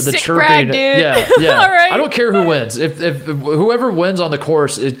and the chirping. Brag, dude. Yeah. All right. I don't care who wins. If whoever wins on the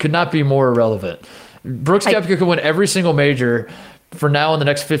course, it could not be more irrelevant. Brooks Koepka could win every single major for now in the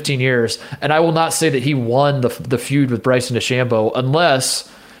next 15 years, and I will not say that he won the feud with Bryson DeChambeau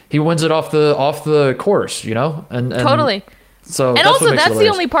unless he wins it off the course. And totally. So and also that's the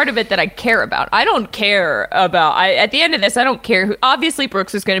only part of it that I care about. I don't care about at the end of this, I don't care who. Obviously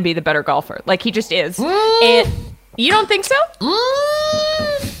Brooks is going to be the better golfer. Like he just is. And you don't think so?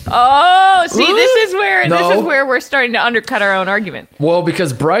 Oh, see, this is where we're starting to undercut our own argument. Well,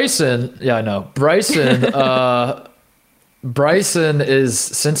 because Bryson is,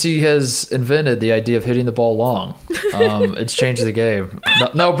 since he has invented the idea of hitting the ball long, it's changed the game.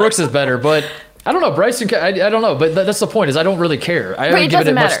 No, Brooks is better, but I don't know. Bryson, I don't know, but that's the point. Is I don't really care. I haven't given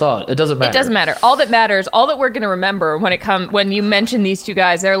it much thought. It doesn't matter. It doesn't matter. All that matters, all that we're going to remember when you mention these two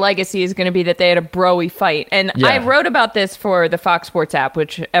guys, their legacy is going to be that they had a broy fight. And I wrote about this for the Fox Sports app,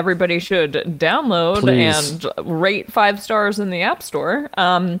 which everybody should download and rate 5 stars in the App Store.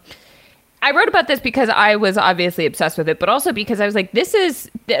 I wrote about this because I was obviously obsessed with it, but also because I was like,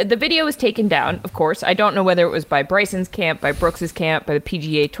 the video was taken down, of course. I don't know whether it was by Bryson's camp, by Brooks's camp, by the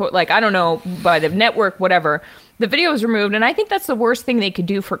PGA Tour, like, I don't know, by the network, whatever. The video was removed, and I think that's the worst thing they could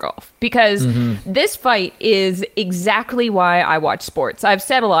do for golf, because this fight is exactly why I watch sports. I've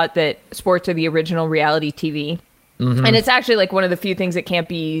said a lot that sports are the original reality TV. And it's actually like one of the few things that can't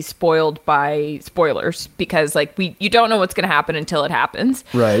be spoiled by spoilers, because like you don't know what's going to happen until it happens.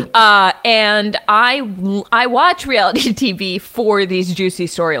 Right. And I watch reality TV for these juicy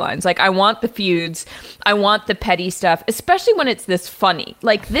storylines. Like I want the feuds. I want the petty stuff, especially when it's this funny.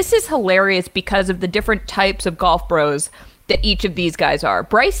 Like this is hilarious because of the different types of golf bros that each of these guys are.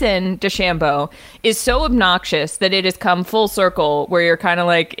 Bryson DeChambeau is so obnoxious that it has come full circle where you're kind of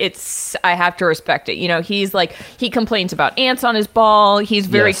like, I have to respect it. He's like, he complains about ants on his ball. He's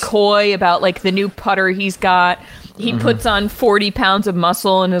very coy about like the new putter he's got. He puts on 40 pounds of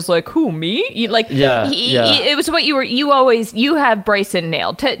muscle and is like, who, me? It was what you have Bryson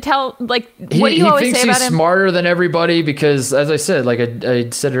nailed. Tell, like, what do you always say about him? He thinks he's smarter than everybody because, as I said, like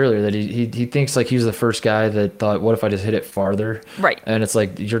I said earlier, that he thinks like he was the first guy that thought, what if I just hit it farther? Right. And it's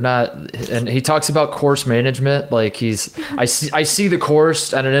like, you're not, and he talks about course management. Like I see the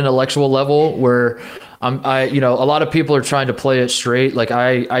course at an intellectual level where a lot of people are trying to play it straight. Like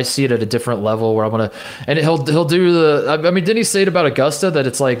I see it at a different level where I'm gonna, and he'll do didn't he say it about Augusta that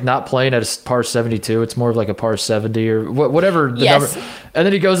it's like not playing at a par 72, it's more of like a par 70 or whatever the number, and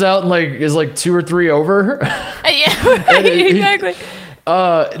then he goes out and like is like 2 or 3 over. Yeah, right, exactly.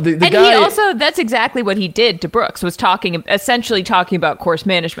 The guy, he also, that's exactly what he did to Brooks, was essentially talking about course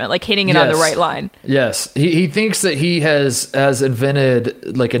management, like hitting it on the right line. Yes. He thinks that he has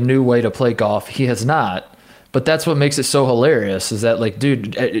invented like a new way to play golf. He has not. But that's what makes it so hilarious, is that like,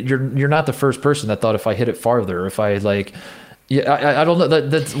 dude, you're not the first person that thought if I hit it farther, if I like, I don't know,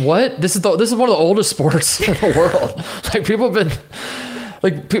 that's what, this is one of the oldest sports in the world. Like people have been,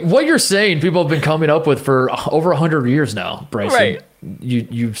 like what you're saying, people have been coming up with for over 100 years now, Bryson. Right.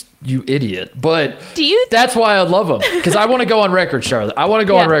 You idiot. But that's why I love him, because I want to go on record, Charlotte. I want to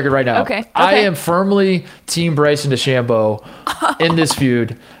go on record right now. Okay. I am firmly team Bryson DeChambeau in this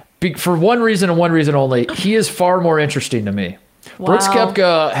feud for one reason and one reason only. He is far more interesting to me. Wow. Brooks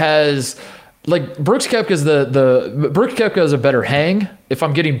Koepka has, like, Brooks Koepka is a better hang. If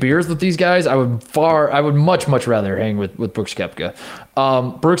I'm getting beers with these guys, I would much rather hang with Brooks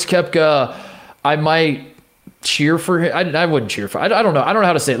Koepka. Brooks Koepka, I might cheer for him. I wouldn't cheer for. I don't know. I don't know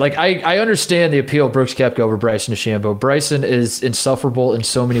how to say it. Like I understand the appeal of Brooks Koepka over Bryson DeChambeau. Bryson is insufferable in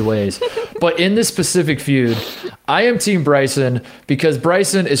so many ways, but in this specific feud, I am team Bryson because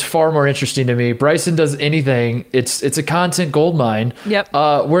Bryson is far more interesting to me. Bryson does anything. It's a content goldmine. Yep.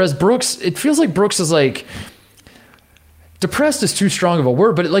 Whereas Brooks, it feels like Brooks is like, depressed is too strong of a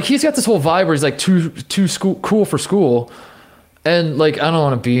word, but like he's got this whole vibe where he's like too cool for school. And like, I don't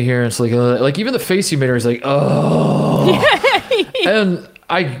want to be here. And it's like even the face he made her is like, oh, and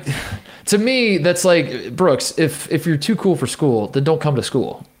to me, that's like, Brooks, if you're too cool for school, then don't come to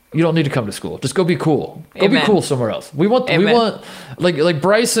school. You don't need to come to school. Just go be cool. Go Amen. be cool somewhere else. We want like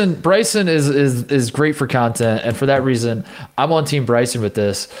Bryson. Bryson is great for content, and for that reason, I'm on Team Bryson with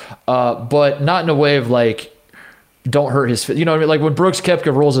this. But not in a way of like, don't hurt his. You know what I mean? Like when Brooks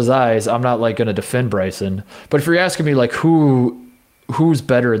Koepka rolls his eyes, I'm not like going to defend Bryson. But if you're asking me like who's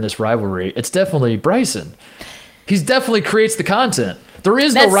better in this rivalry, it's definitely Bryson. He's definitely creates the content. There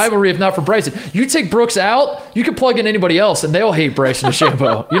is no rivalry if not for Bryson. You take Brooks out, you can plug in anybody else, and they'll hate Bryson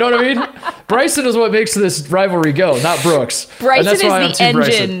DeChambeau. You know what I mean? Bryson is what makes this rivalry go, not Brooks. Bryson is the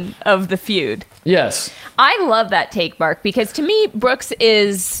engine of the feud. Yes. I love that take, Mark, because to me, Brooks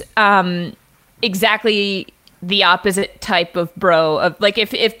is exactly the opposite type of bro. Of like,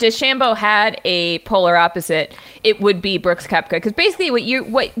 if DeChambeau had a polar opposite, it would be Brooks Koepka. Because basically,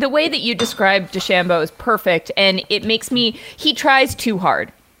 the way that you describe DeChambeau is perfect, and it makes me. He tries too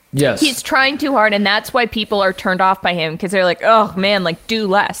hard. Yes, he's trying too hard, and that's why people are turned off by him because they're like, oh man, like do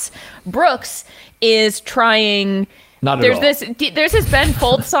less. Brooks is trying. Not at all. There's this Ben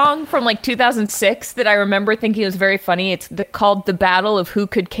Folds song from like 2006 that I remember thinking was very funny. It's called "The Battle of Who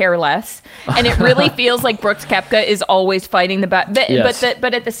Could Care Less," and it really feels like Brooks Koepka is always fighting the battle. Yes.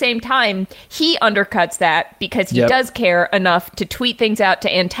 But at the same time, he undercuts that because he does care enough to tweet things out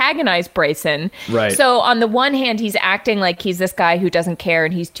to antagonize Bryson. Right. So on the one hand, he's acting like he's this guy who doesn't care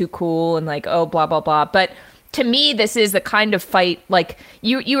and he's too cool and like, oh, blah blah blah. But to me, this is the kind of fight, like,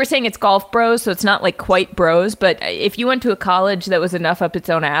 you were saying it's golf bros, so it's not, like, quite bros, but if you went to a college that was enough up its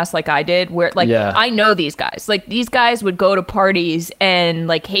own ass, like I did, where, like, I know these guys. Like, these guys would go to parties and,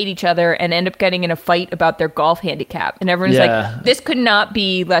 like, hate each other and end up getting in a fight about their golf handicap. And everyone's like, this could not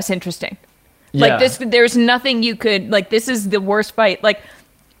be less interesting. Like, there's nothing you could, like, this is the worst fight. Like,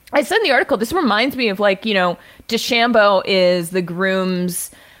 I said in the article, this reminds me of, like, you know, DeChambeau is the groom's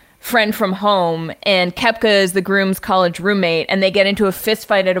friend from home and Koepka is the groom's college roommate, and they get into a fist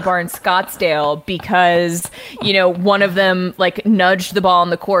fight at a bar in Scottsdale because, you know, one of them like nudged the ball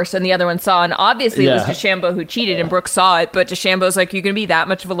on the course and the other one saw, and obviously it was DeChambeau who cheated and Brooks saw it, but DeChambeau's like, you're gonna be that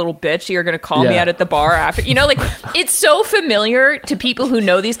much of a little bitch, you're gonna call me out at the bar after, you know, like it's so familiar to people who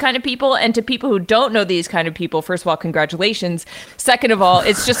know these kind of people, and to people who don't know these kind of people, first of all, congratulations. Second of all,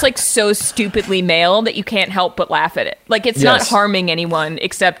 it's just like so stupidly male that you can't help but laugh at it. Like it's not harming anyone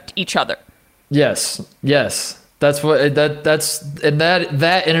except each other. Yes. That's what that's and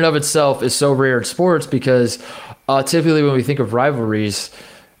that in and of itself is so rare in sports because typically when we think of rivalries,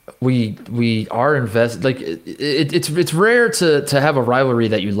 we are invested. Like it's rare to have a rivalry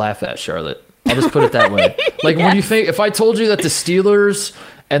that you laugh at, Charlotte. I'll just put it that way. Like when you think, if I told you that the Steelers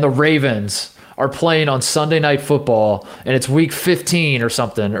and the Ravens are playing on Sunday Night Football and it's week 15 or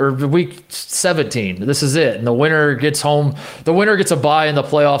something, or week 17, this is it, and the winner gets home, the winner gets a bye in the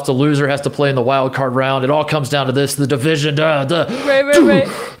playoffs, the loser has to play in the wild card round, it all comes down to this, the division, right.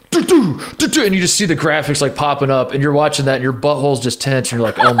 And you just see the graphics like popping up and you're watching that and your butthole's just tense and you're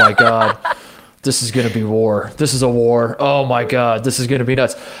like, oh my God, this is going to be war. This is a war. Oh my God, this is going to be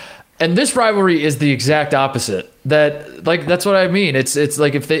nuts. And this rivalry is the exact opposite. That's what I mean. It's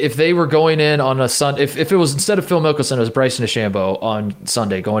like if they were going in on a Sunday, if it was, instead of Phil Mickelson, it was Bryson DeChambeau on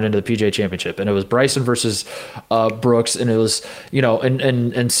Sunday going into the PGA Championship, and it was Bryson versus Brooks, and it was, you know, and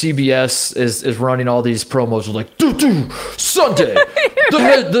CBS is running all these promos with like Sunday,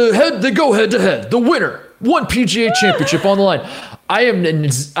 they go head to head, the winner, one PGA Championship on the line. I am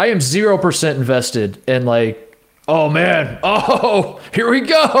 0% invested in like, oh man, here we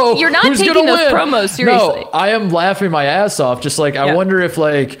go. You're not taking those promos seriously. No, I am laughing my ass off. Just like, I wonder if,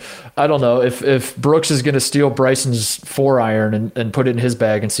 like, I don't know, if Brooks is going to steal Bryson's 4-iron and put it in his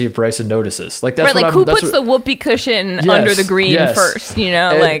bag and see if Bryson notices. Like, that's right, like who puts the whoopee cushion under the green first, you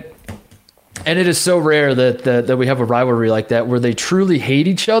know, and it is so rare that we have a rivalry like that where they truly hate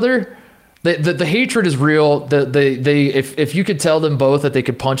each other. The hatred is real. If you could tell them both that they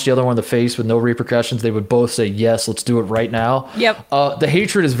could punch the other one in the face with no repercussions, they would both say, yes, let's do it right now. Yep. The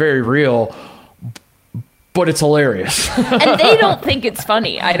hatred is very real, but it's hilarious. And they don't think it's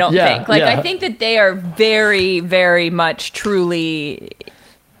funny, I don't think. Like, I think that they are very, very much truly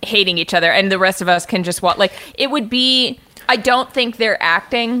hating each other, and the rest of us can just watch. Like, it would be... I don't think they're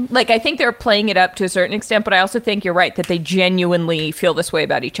acting. Like, I think they're playing it up to a certain extent, but I also think you're right that they genuinely feel this way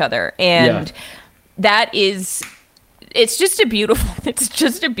about each other. And that is, it's just a beautiful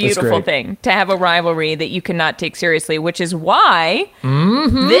thing to have a rivalry that you cannot take seriously, which is why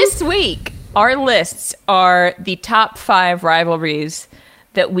this week our lists are the top 5 rivalries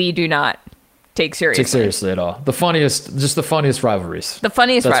that we do not take seriously. Take seriously at all. The funniest rivalries. The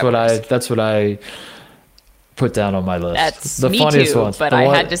funniest rivalries. That's what I put down on my list. That's the me funniest too, ones. but I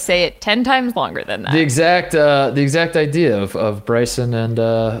had to say it 10 times longer than that. The exact idea of Bryson and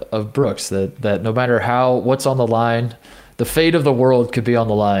of Brooks, that no matter what's on the line, the fate of the world could be on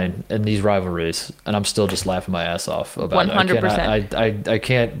the line in these rivalries, and I'm still just laughing my ass off about 100%. it. I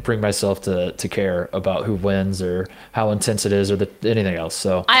can't bring myself to care about who wins or how intense it is or anything else.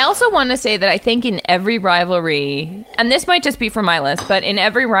 So I also want to say that I think in every rivalry, and this might just be for my list, but in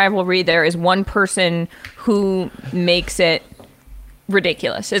every rivalry there is one person who makes it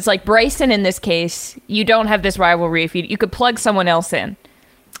ridiculous. It's like Bryson in this case. You don't have this rivalry if you could plug someone else in.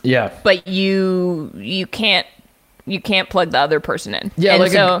 Yeah, but you can't plug the other person in. Yeah, and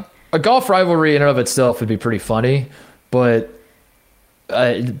like so, a golf rivalry in and of itself would be pretty funny, but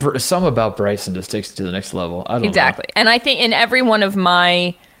some about Bryson just takes it to the next level. I don't exactly. know. And I think in every one of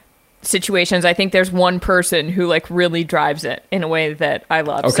my situations, I think there's one person who like really drives it in a way that I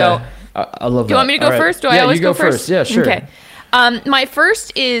love. Okay. So I love that. Do you want me to go first? Do I always go first? Yeah, sure. Okay. My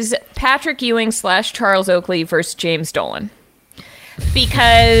first is Patrick Ewing / Charles Oakley versus James Dolan.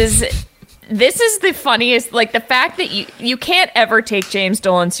 Because this is the funniest, like the fact that you can't ever take James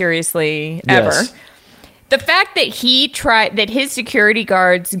Dolan seriously, ever. Yes. The fact that that his security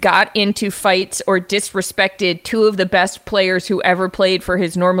guards got into fights or disrespected two of the best players who ever played for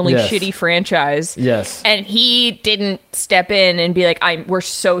his normally shitty franchise. Yes. And he didn't step in and be like, we're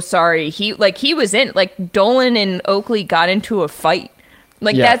so sorry. He was in, like Dolan and Oakley got into a fight.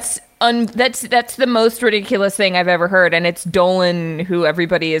 Like that's the most ridiculous thing I've ever heard, and it's Dolan who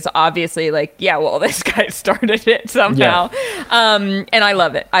everybody is obviously like, yeah, well, this guy started it somehow. And I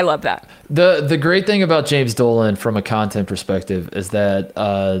love it. I love that. The great thing about James Dolan from a content perspective is that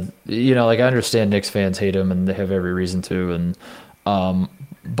like I understand Knicks fans hate him and they have every reason to, and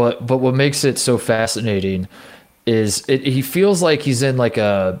but what makes it so fascinating is he feels like he's in like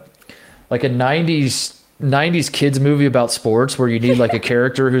a 90s kids movie about sports where you need like a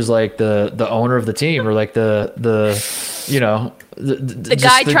character who's like the owner of the team or like the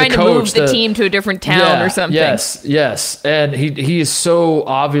guy trying to move the team to a different town or something. Yes. And he is so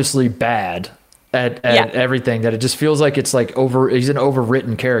obviously bad at everything that it just feels like it's like he's an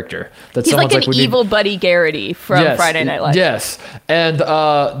overwritten character. That he's like an evil Buddy Garrity from Friday Night Lights. Yes. And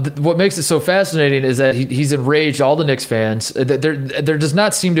what makes it so fascinating is that he's enraged all the Knicks fans. There does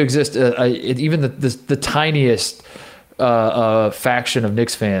not seem to exist even the tiniest faction of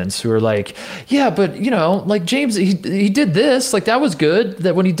Knicks fans who are like, yeah, but like James, he did this, like that was good.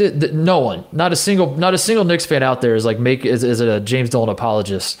 That when he did, no one, not a single Knicks fan out there is like is a James Dolan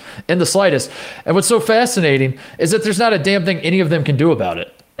apologist in the slightest. And what's so fascinating is that there's not a damn thing any of them can do about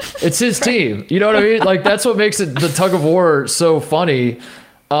it. It's his team. You know what I mean? Like that's what makes it the tug of war so funny.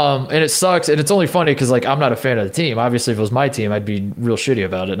 And it sucks, and it's only funny because like I'm not a fan of the team. Obviously, if it was my team, I'd be real shitty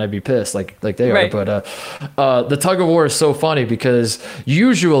about it, and I'd be pissed like they are. But the tug of war is so funny because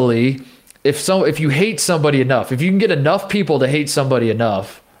usually, if you hate somebody enough, if you can get enough people to hate somebody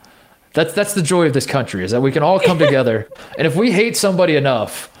enough, that's the joy of this country is that we can all come together. And if we hate somebody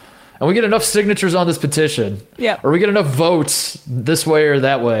enough, and we get enough signatures on this petition, or we get enough votes this way or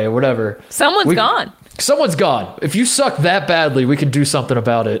that way, or whatever, someone's gone. Someone's gone. If you suck that badly, we can do something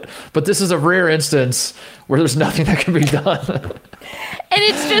about it. But this is a rare instance where there's nothing that can be done. And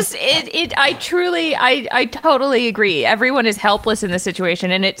it's just, I totally agree. Everyone is helpless in this situation.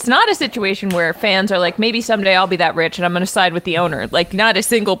 And it's not a situation where fans are like, maybe someday I'll be that rich and I'm going to side with the owner. Like, not a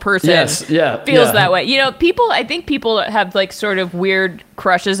single person feels that way. I think people have like sort of weird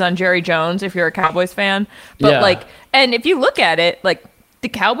crushes on Jerry Jones if you're a Cowboys fan. But and if you look at it, like, the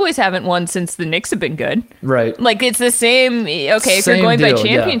Cowboys haven't won since the Knicks have been good. Right. Like, it's the same. Okay, if you're going by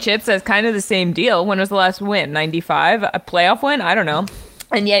championships, that's kind of the same deal. When was the last win? 95? A playoff win? I don't know.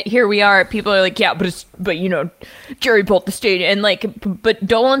 And yet here we are. People are like, yeah, but Jerry built the stadium. And like, but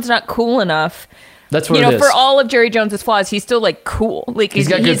Dolan's not cool enough. That's what it is. For all of Jerry Jones's flaws, he's still like cool. Like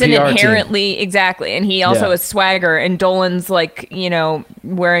he's an inherently team. Exactly, and he also has swagger. And Dolan's like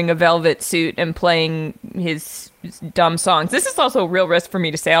wearing a velvet suit and playing his dumb songs. This is also a real risk for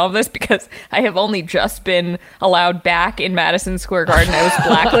me to say all of this because I have only just been allowed back in Madison Square Garden. I was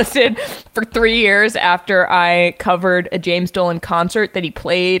blacklisted for 3 years after I covered a James Dolan concert that he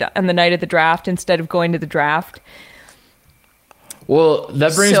played on the night of the draft instead of going to the draft. Well,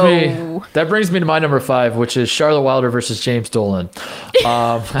 that brings me to my number 5, which is Charlotte Wilder versus James Dolan.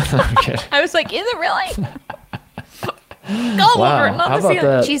 I was like, is it really? Wow. How about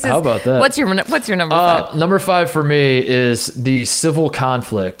that? Jesus. How about that? What's your number 5? Number 5 for me is the civil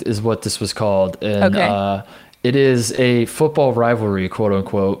conflict is what this was called. And it is a football rivalry, quote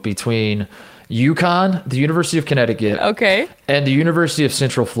unquote, between UConn, the University of Connecticut, and the University of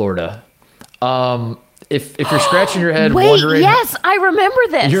Central Florida. if you're scratching your head wondering... Yes, I remember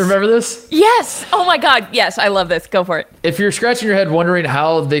this. You remember this? Yes. Oh my God. Yes, I love this. Go for it. If you're scratching your head wondering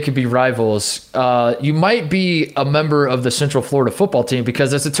how they could be rivals, you might be a member of the Central Florida football team,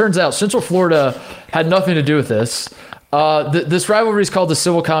 because as it turns out, Central Florida had nothing to do with this. This rivalry is called the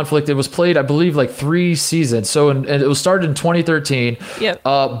Civil Conflict. It was played, I believe, like 3 seasons. So, and it was started in 2013. Yep.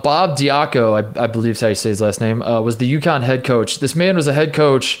 Bob Diaco, I believe is how you say his last name, was the UConn head coach. This man was a head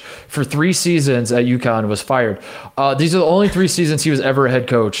coach for 3 seasons at UConn and was fired. These are the only 3 seasons he was ever a head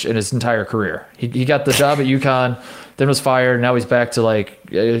coach in his entire career. He got the job at UConn, then was fired. Now he's back to like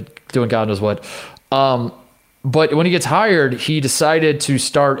doing God knows what. But when he gets hired, he decided to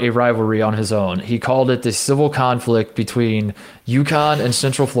start a rivalry on his own. He called it the Civil Conflict between UConn and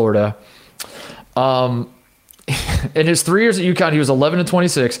Central Florida. In his 3 years at UConn, he was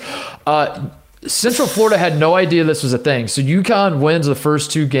 11-26. Central Florida had no idea this was a thing. So UConn wins the first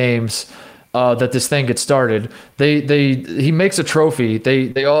 2 games that this thing gets started. He makes a trophy.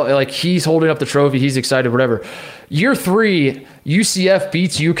 They all, like, he's holding up the trophy. He's excited, whatever. Year 3, UCF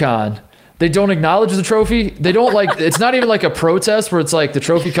beats UConn. They don't acknowledge the trophy. They don't like, it's not even like a protest where it's like the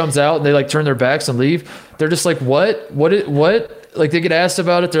trophy comes out and they like turn their backs and leave. They're just like, what? Like they get asked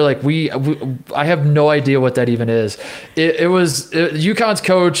about it. They're like, I have no idea what that even is. UConn's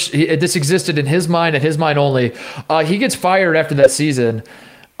coach. This existed in his mind and his mind only. He gets fired after that season.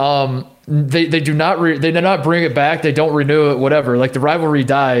 They do not bring it back. They don't renew it, whatever. Like the rivalry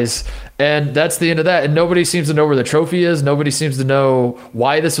dies, and that's the end of that. And nobody seems to know where the trophy is. Nobody seems to know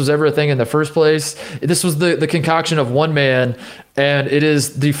why this was ever a thing in the first place. This was the concoction of one man, and it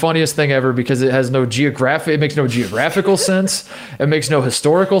is the funniest thing ever because it has no it makes no geographical sense. It makes no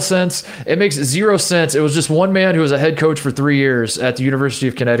historical sense. It makes 0 sense. It was just one man who was a head coach for 3 years at the University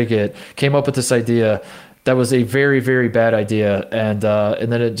of Connecticut came up with this idea. That was a very, very bad idea, and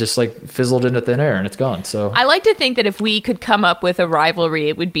then it just like fizzled into thin air, and it's gone. So I like to think that if we could come up with a rivalry,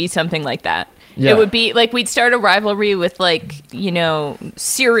 it would be something like that. Yeah. It would be like we'd start a rivalry with like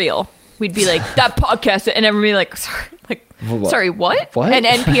cereal. We'd be like that podcast, and everybody like sorry, what? What? And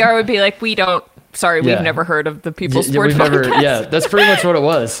NPR would be like, we don't. Sorry, we've never heard of the People's Sports Podcast. Yeah, that's pretty much what it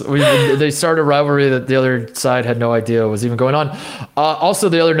was. They started a rivalry that the other side had no idea was even going on. Also,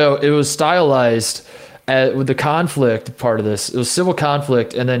 the other note, it was stylized. With the conflict part of this, it was civil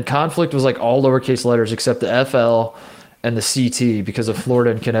conflict, and then conflict was like all lowercase letters except the FL and the CT because of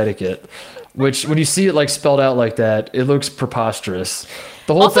Florida and Connecticut, which when you see it like spelled out like that, it looks preposterous.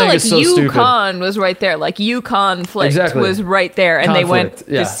 The whole thing is so stupid. UConn was right there, like UConflict was right there, and they went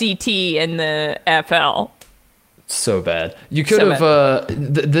the CT and the FL. So bad. You could have.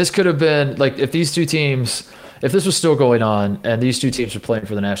 This could have been like if these 2 teams. If this was still going on and these 2 teams were playing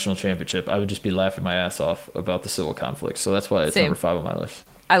for the national championship, I would just be laughing my ass off about the civil conflict. So that's why it's number 5 on my list.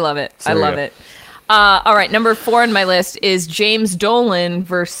 I love it. So I love it. All right, number 4 on my list is James Dolan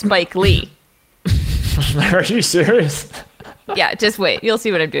versus Spike Lee. Are you serious? Yeah, just wait. You'll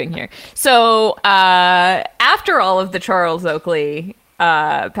see what I'm doing here. So after all of the Charles Oakley,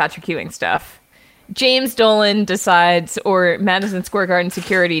 Patrick Ewing stuff, James Dolan decides, or Madison Square Garden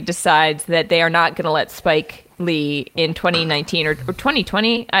security decides that they are not going to let Spike Lee in 2019 or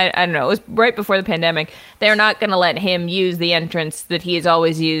 2020. I don't know. It was right before the pandemic. They're not going to let him use the entrance that he has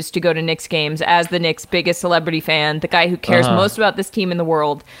always used to go to Knicks games as the Knicks' biggest celebrity fan, the guy who cares most about this team in the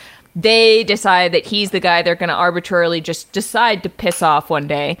world. They decide that he's the guy they're going to arbitrarily just decide to piss off one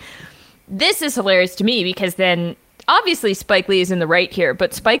day. This is hilarious to me because then obviously Spike Lee is in the right here,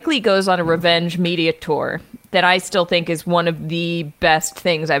 but Spike Lee goes on a revenge media tour that I still think is one of the best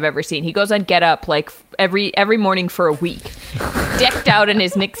things I've ever seen. He goes on Get Up like every morning for a week, decked out in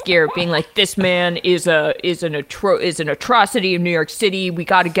his Knicks gear, being like, "This man is an atrocity in New York City. We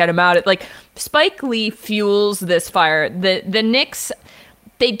got to get him out." Like Spike Lee fuels this fire. The Knicks,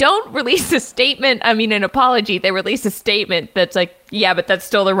 they don't release a statement. I mean, an apology. They release a statement that's like, "Yeah, but that's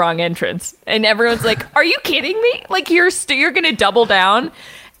still the wrong entrance," and everyone's like, "Are you kidding me? Like you're gonna double down?"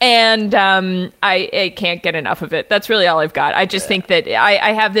 And I can't get enough of it. That's really all I've got. I just think that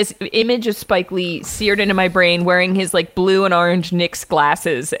I have this image of Spike Lee seared into my brain wearing his like blue and orange Knicks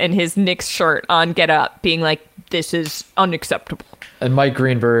glasses and his Knicks shirt on Get Up, being like, "This is unacceptable." And Mike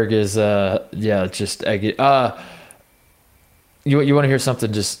Greenberg is just eggy. You want to hear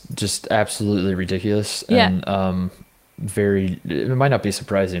something just absolutely ridiculous and it might not be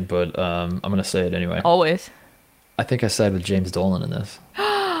surprising, but I'm gonna say it anyway. Always. I think I side with James Dolan in this.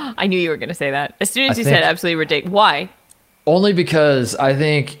 I knew you were gonna say that. As soon as you said absolutely ridiculous. Why? Only because I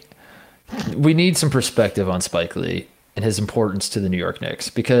think we need some perspective on Spike Lee and his importance to the New York Knicks.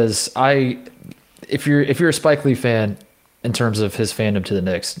 Because if you're a Spike Lee fan, in terms of his fandom to the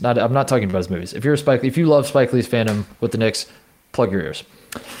Knicks. I'm not talking about his movies. If you love Spike Lee's fandom with the Knicks, plug your ears.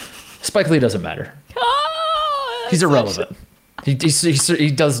 Spike Lee doesn't matter. He's irrelevant. I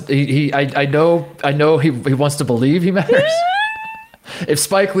know he wants to believe he matters. If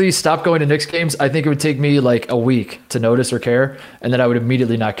Spike Lee stopped going to Knicks games, I think it would take me like a week to notice or care, and then I would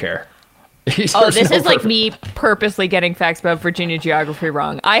immediately not care. This is like me purposely getting facts about Virginia geography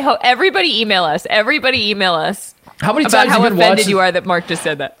wrong. I hope everybody email us. How many about times how you've been offended watching, you are that Mark just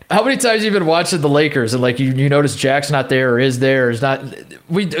said that? How many times you've been watching the Lakers and like you notice Jack's not there or is there or is not?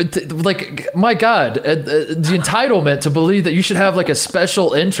 My God, the entitlement to believe that you should have like a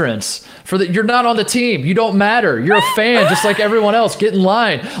special entrance for that. You're not on the team. You don't matter. You're a fan just like everyone else. Get in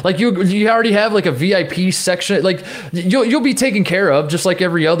line. Like you already have like a VIP section. Like you'll be taken care of just like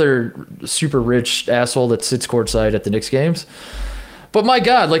every other super rich asshole that sits courtside at the Knicks games. But my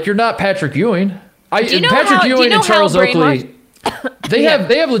God, like you're not Patrick Ewing. Patrick Ewing and Charles Oakley, they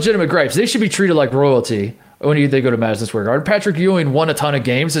have legitimate gripes. They should be treated like royalty when they go to Madison Square Garden. Patrick Ewing won a ton of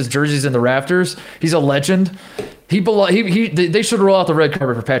games. His jersey's in the rafters. He's a legend. They should roll out the red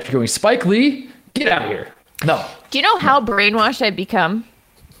carpet for Patrick Ewing. Spike Lee, get out of here. No. Do you know how brainwashed I've become?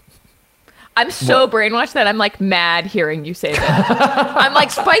 I'm so brainwashed that I'm like mad hearing you say that. I'm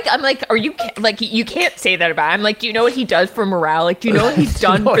like, Spike, I'm like, are you like, you can't say that about him. I'm like, do you know what he does for morale? Like, do you know what he's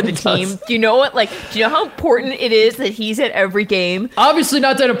done for the team? Do you know what, like, do you know how important it is that he's at every game? Obviously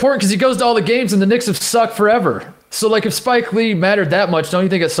not that important because he goes to all the games and the Knicks have sucked forever. So like if Spike Lee mattered that much, don't you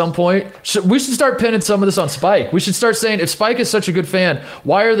think at some point we should start pinning some of this on Spike? We should start saying if Spike is such a good fan,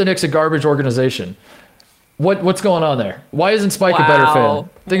 why are the Knicks a garbage organization? What's going on there? Why isn't Spike a better fan?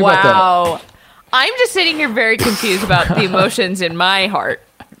 Think about that. I'm just sitting here very confused about the emotions in my heart.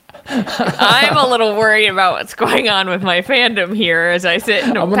 I'm a little worried about what's going on with my fandom here as I sit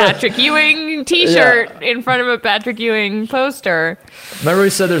in a Patrick Ewing t-shirt in front of a Patrick Ewing poster. Remember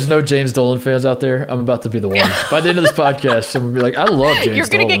we said there's no James Dolan fans out there? I'm about to be the one. By the end of this podcast, someone will be like, I love James Dolan. You're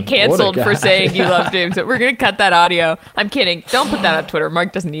going to get canceled for saying you love James. We're going to cut that audio. I'm kidding. Don't put that on Twitter.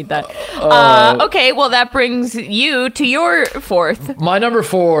 Mark doesn't need that. Okay, well, that brings you to your fourth. My number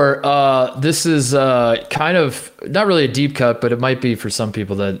 4, this is kind of not really a deep cut, but it might be for some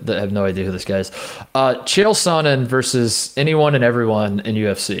people that have no idea who this guy is. Chael Sonnen versus anyone and everyone in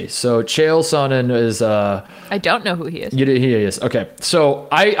UFC. So Chael Sonnen is... I don't know who he is. He is. Okay. So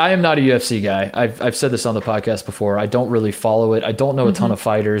I am not a UFC guy. I've said this on the podcast before. I don't really follow it. I don't know a ton of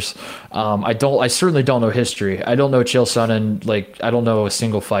fighters. I certainly don't know history. I don't know Chael Sonnen. Like, I don't know a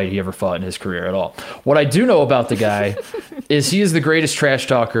single fight he ever fought in his career at all. What I do know about the guy is he is the greatest trash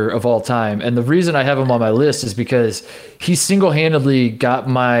talker of all time. And the reason I have him on my list is because he single-handedly got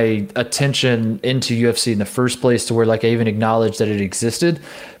my attention into UFC in the first place to where like I even acknowledged that it existed,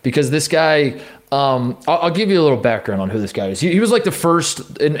 because this guy, I'll give you a little background on who this guy is. He was like the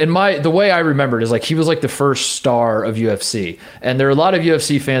first, the way I remember it is like he was like the first star of UFC. And there are a lot of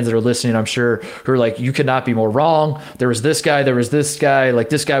UFC fans that are listening, I'm sure, who are like, you could not be more wrong. There was this guy, like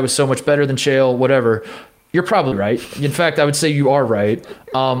this guy was so much better than Chael, whatever. You're probably right. In fact, I would say you are right.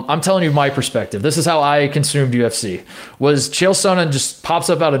 I'm telling you my perspective. This is how I consumed UFC. Was Chael Sonnen just pops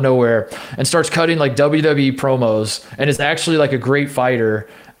up out of nowhere and starts cutting like WWE promos and is actually like a great fighter.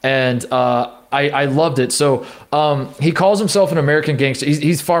 And I loved it. So he calls himself an American gangster.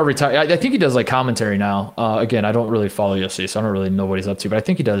 He's far retired. I think he does like commentary now. Again, I don't really follow UFC, so I don't really know what he's up to. But I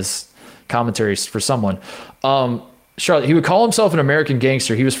think he does commentaries for someone. Charlotte, he would call himself an American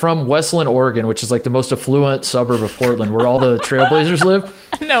gangster. He was from Westland, Oregon, which is like the most affluent suburb of Portland, where all the Trailblazers live.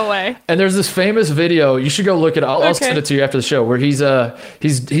 No way. And there's this famous video. You should go look it up. I'll send it to you after the show, where he's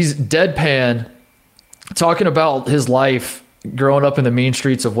deadpan talking about his life growing up in the mean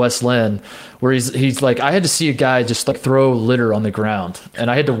streets of West Lynn, where he's like, I had to see a guy just like throw litter on the ground, and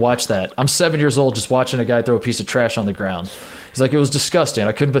I had to watch that. I'm 7 years old just watching a guy throw a piece of trash on the ground. He's like, it was disgusting.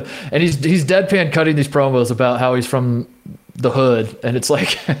 I couldn't, and he's deadpan cutting these promos about how he's from the hood, and it's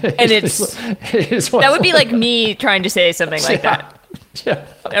like, that would be like me trying to say something like that. Yeah,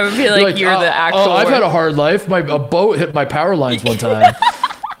 that would be like you're the actual. Oh, I've had a hard life. A boat hit my power lines one time.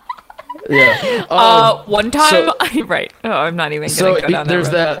 Yeah. One time, right? Oh, I'm not even going to go down there's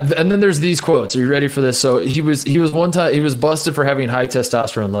that, and then there's these quotes. Are you ready for this? So he was one time he was busted for having high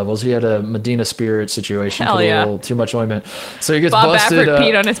testosterone levels. He had a Medina Spirit situation, put a little too much ointment. So he gets Bob busted. Baffert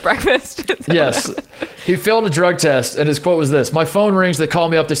peed on his breakfast. Yes, he failed a drug test, and his quote was this: "My phone rings. They call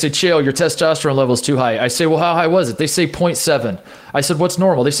me up. They say, Chael, your testosterone level is too high." I say, "Well, how high was it?" They say 0.7. I said, "What's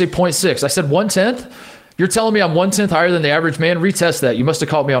normal?" They say 0.6. I said, 1/10. You're telling me I'm 1/10 higher than the average man? Retest that. You must have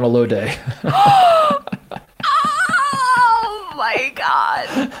caught me on a low day. Oh my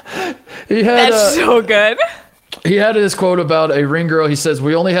God. That's so good. He had this quote about a ring girl. He says,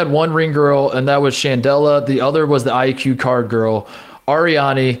 "We only had one ring girl, and that was Chandela. The other was the IQ card girl,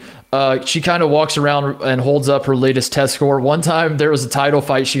 Ariane. She kind of walks around and holds up her latest test score. One time there was a title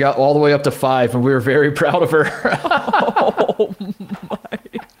fight. She got all the way up to 5, and we were very proud of her." Oh my.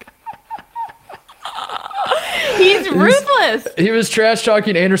 He's ruthless. He was trash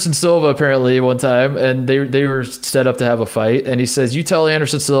talking Anderson Silva apparently one time, and they were set up to have a fight. And he says, "You tell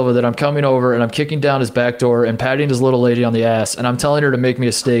Anderson Silva that I'm coming over and I'm kicking down his back door and patting his little lady on the ass, and I'm telling her to make me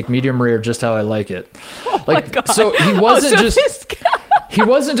a steak, medium rare, just how I like it." Oh my God. So he wasn't he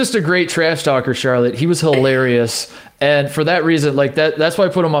wasn't just a great trash talker, Charlotte. He was hilarious. And for that reason, like that's why I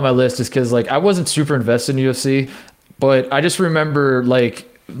put him on my list, is because like I wasn't super invested in UFC, but I just remember like,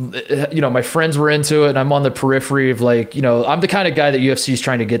 you know, my friends were into it, and I'm on the periphery of like, you know, I'm the kind of guy that UFC is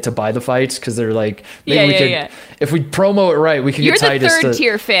trying to get to buy the fights, because they're like, maybe we could, if we promo it right, we can get Titus. You're the third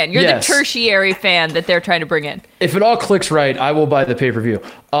tier fan. You're the tertiary fan that they're trying to bring in. If it all clicks right, I will buy the pay-per-view.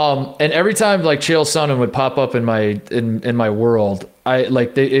 And every time like Chael Sonnen would pop up in my world, I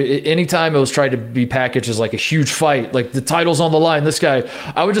like anytime it was tried to be packaged as like a huge fight, like the title's on the line, this guy,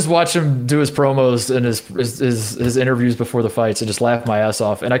 I would just watch him do his promos and his interviews before the fights and just laugh my ass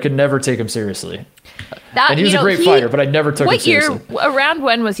off, and I could never take him seriously. And he was a great fighter, but I never took him seriously. What year, around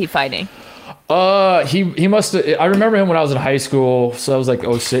when was he fighting? He must have, I remember him when I was in high school, so I was like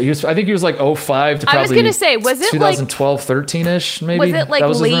 06. I think he was like 05 to probably, I was going to say, was it 2012, like 13-ish maybe? Was it like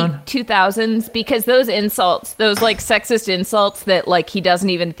late 2000s? Because those insults, those like sexist insults that like he doesn't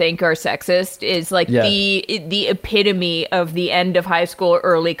even think are sexist, is like the epitome of the end of high school,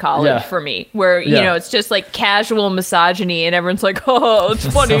 early college for me, where, you know, it's just like casual misogyny and everyone's like, oh, it's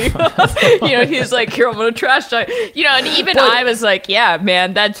funny. You know, he's like, here, I'm going to trash talk. You know, and even I was like, yeah,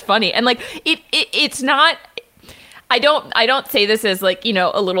 man, that's funny. And like, it's not, I don't say this as like, you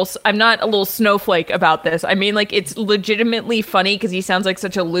know, I'm not a little snowflake about this. I mean, like, it's legitimately funny because he sounds like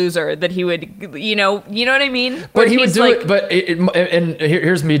such a loser that he would, you know what I mean? But he would do like, it, but and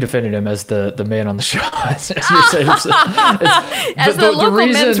here's me defending him as the man on the show. As the local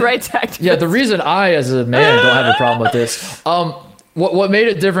men's rights activist. Yeah, the reason I, as a man, don't have a problem with this. What made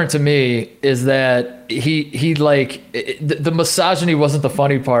it different to me is that he like the misogyny wasn't the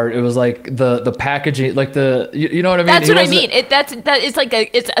funny part. It was like the packaging, like you know what I mean. That's what I mean. It's like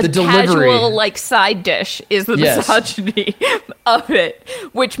it's a casual like side dish is the misogyny of it,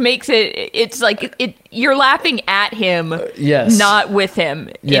 which makes it's like you're laughing at him, not with him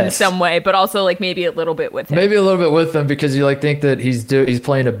in some way, but also like maybe a little bit with him. Maybe a little bit with him because you like think that he's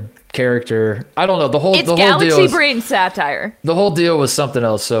playing a character. I don't know, the whole Galaxy deal is, Brain satire. The whole deal was something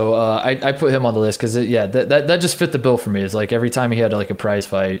else. So I put him on the list because that just fit the bill for me. It's like every time he had like a prize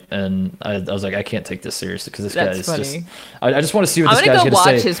fight, and I was like, I can't take this seriously because this guy is funny. Just I just want to see what this guy's going to say. I'm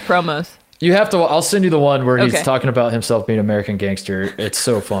gonna go watch his promos. You have to. I'll send you the one where he's talking about himself being an American gangster. It's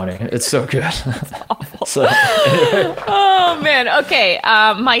so funny. It's so good. Awful. So, anyway. Oh man. Okay.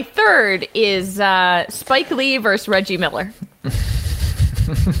 My third is Spike Lee versus Reggie Miller.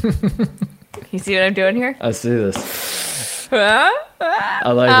 You see what I'm doing here? I see this.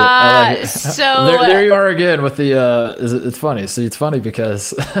 I like it. So there you are again with the. It's funny. See, it's funny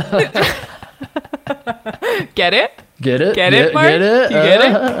because. Get it? Get it? Get it, Mark? Get it? You get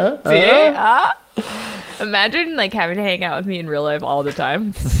it? See? Imagine like having to hang out with me in real life all the time.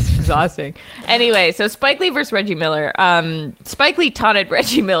 It's exhausting. Anyway, so Spike Lee versus Reggie Miller. Spike Lee taunted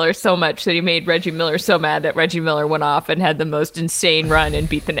Reggie Miller so much that he made Reggie Miller so mad that Reggie Miller went off and had the most insane run and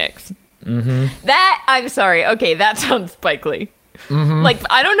beat the Knicks. Mm-hmm. I'm sorry. Okay, that sounds Spike Lee. Mm-hmm. Like,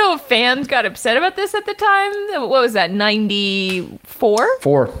 I don't know if fans got upset about this at the time. What was that, 94?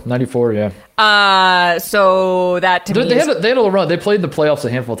 94, yeah. So that to me they had a little run. They played the playoffs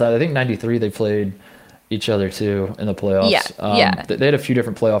a handful of times. I think 93 they played each other too in the playoffs. Yeah. They had a few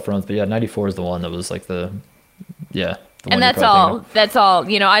different playoff runs, but 94 is the one that was like and that's all.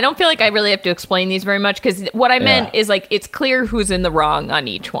 You know, I don't feel like I really have to explain these very much because what I meant is like it's clear who's in the wrong on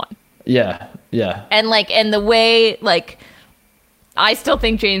each one. Yeah. And the way like I still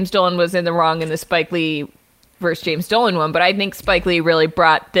think James Dolan was in the wrong in the Spike Lee versus James Dolan one, but I think Spike Lee really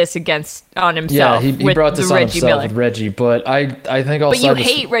brought this on himself. Yeah, he brought this on himself with Reggie, but I think I'll. But you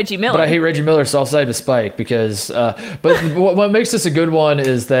hate Reggie Miller. But I hate Reggie Miller, so I'll side with Spike because. But what makes this a good one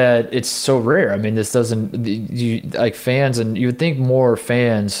is that it's so rare. I mean, this doesn't like fans, and you would think more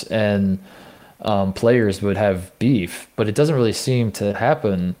fans and players would have beef, but it doesn't really seem to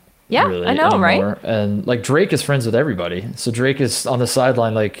happen. Yeah, really I know, anymore. Right? And like Drake is friends with everybody, so Drake is on the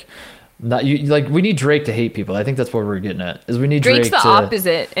sideline like. We need Drake to hate people. I think that's what we're getting at. Is we need Drake's Drake the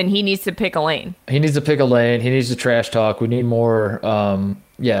opposite, and he needs to pick a lane. He needs to pick a lane. He needs to trash talk. We need more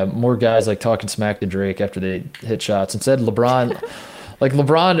more guys like talking smack to Drake after they hit shots. Instead, LeBron,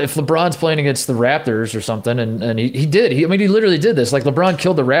 if LeBron's playing against the Raptors or something, and he did. He literally did this. Like, LeBron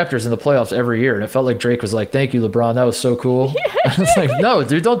killed the Raptors in the playoffs every year, and it felt like Drake was like, "Thank you, LeBron. That was so cool." It's like, no,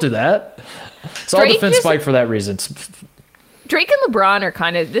 dude, don't do that. So I'll defend Spike for that reason. Drake and LeBron are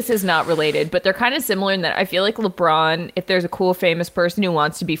kind of, this is not related, but they're kind of similar in that I feel like LeBron, if there's a cool, famous person who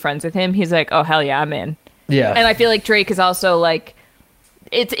wants to be friends with him, he's like, oh, hell yeah, I'm in. Yeah. And I feel like Drake is also like,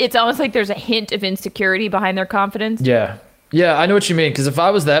 it's almost like there's a hint of insecurity behind their confidence. Yeah. Yeah, I know what you mean. Because if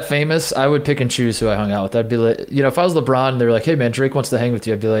I was that famous, I would pick and choose who I hung out with. I'd be like, if I was LeBron and they were like, hey, man, Drake wants to hang with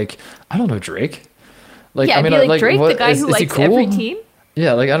you, I'd be like, I don't know Drake. Like, yeah, I'd be like Drake, the guy who likes cool? Every team?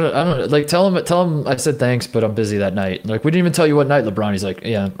 Yeah, like I don't like tell him I said thanks, but I'm busy that night. Like, we didn't even tell you what night, LeBron. He's like,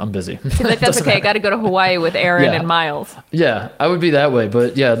 yeah, I'm busy. He's like, that's okay. I got to go to Hawaii with Aaron and Miles. Yeah, I would be that way,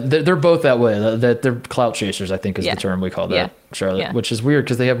 but yeah, they're both that way. That they're clout chasers, I think, is the term we call that, Charlotte. Which is weird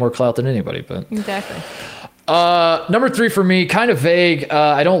because they have more clout than anybody. But exactly. Number 3 for me, kind of vague.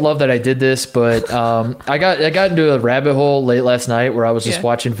 I don't love that I did this, but I got into a rabbit hole late last night where I was just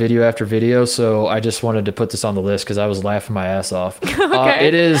watching video after video. So I just wanted to put this on the list because I was laughing my ass off. Okay.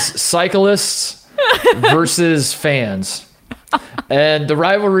 It is cyclists versus fans. And the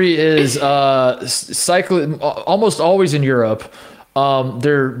rivalry is cycling almost always in Europe.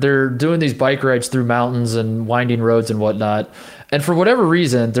 They're doing these bike rides through mountains and winding roads and whatnot. And for whatever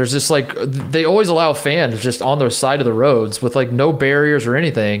reason, there's just like, they always allow fans just on the side of the roads with like no barriers or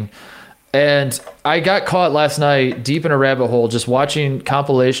anything. And I got caught last night deep in a rabbit hole just watching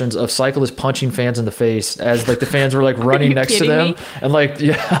compilations of cyclists punching fans in the face as like the fans were like running next to them. And like,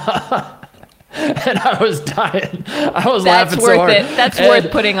 yeah. And I was dying. I was laughing so hard. That's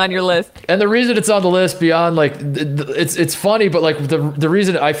worth putting on your list. And the reason it's on the list beyond like it's funny, but like the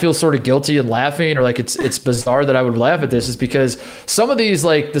reason I feel sort of guilty and laughing, or like it's bizarre that I would laugh at this, is because some of these,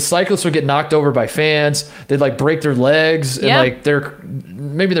 like, the cyclists would get knocked over by fans. They'd like break their legs and like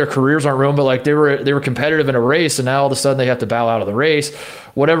maybe their careers aren't ruined, but like they were competitive in a race, and now all of a sudden they have to bow out of the race.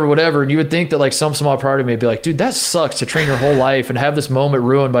 Whatever. And you would think that like some small part of me would be like, dude, that sucks to train your whole life and have this moment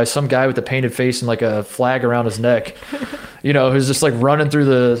ruined by some guy with a painted face and like a flag around his neck, who's just like running through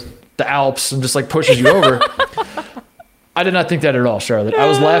the Alps and just like pushes you over. I did not think that at all, Charlotte. I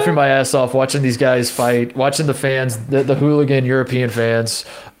was laughing my ass off watching these guys fight, watching the fans, the hooligan European fans.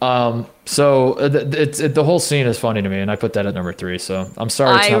 So the whole scene is funny to me, and I put that at number 3. So I'm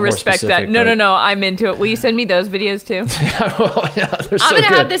sorry. It's not more specific, that. No. I'm into it. Will you send me those videos too? I'm gonna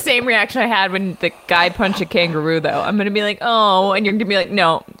have the same reaction I had when the guy punched a kangaroo, though. I'm gonna be like, oh, and you're gonna be like,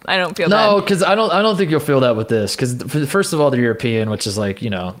 no, I don't feel that. No, because I don't think you'll feel that with this. Because first of all, they're European, which is like,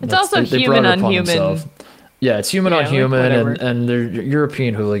 it's also human on human. Yeah, it's human on human, and they're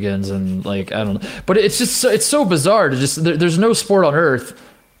European hooligans, and like, I don't know. But it's just it's so bizarre to just there's no sport on earth.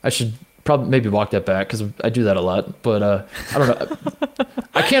 I should probably maybe walk that back because I do that a lot. But I don't know.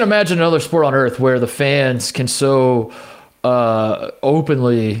 I can't imagine another sport on earth where the fans can so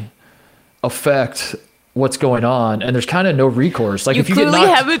openly affect what's going on, and there's kind of no recourse. Like, you if you clearly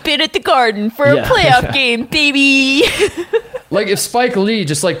haven't been at the Garden for a playoff game, baby. Like, if Spike Lee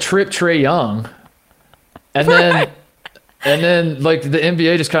just like tripped Trae Young. And then like the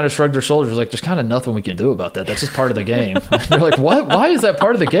NBA just kind of shrugged their shoulders, like, there's kind of nothing we can do about that. That's just part of the game. You're like, what? Why is that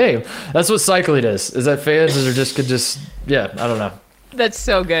part of the game? That's what cycling is that fans are just could just I don't know. That's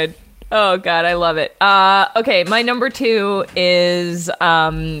so good. Oh God, I love it. Okay, my number 2 is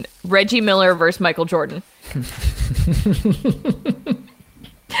Reggie Miller versus Michael Jordan.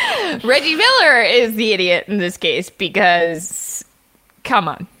 Reggie Miller is the idiot in this case because, come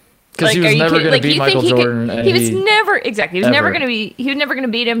on. Because he was never going to beat Michael Jordan. He was never going to be. He was never going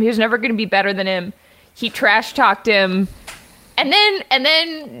to beat him. He was never going to be better than him. He trash talked him, and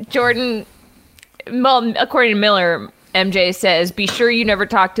then Jordan. Well, according to Miller, MJ says, "Be sure you never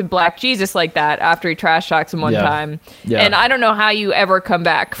talk to Black Jesus like that." After he trash talks him one time, and I don't know how you ever come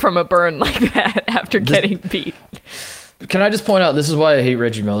back from a burn like that after getting beat. Can I just point out, this is why I hate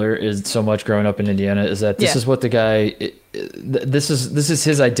Reggie Miller is so much growing up in Indiana, is that this is what the guy, this is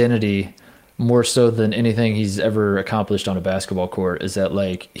his identity more so than anything he's ever accomplished on a basketball court, is that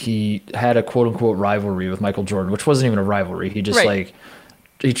like he had a quote unquote rivalry with Michael Jordan, which wasn't even a rivalry. He just like,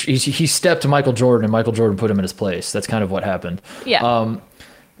 he stepped to Michael Jordan and Michael Jordan put him in his place. That's kind of what happened. Yeah.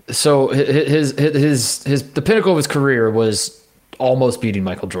 So the pinnacle of his career was almost beating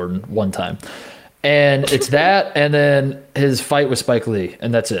Michael Jordan one time. And it's that, and then his fight with Spike Lee,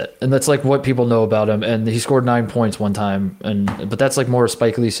 and that's it. And that's like what people know about him. And he scored 9 points one time, but that's like more a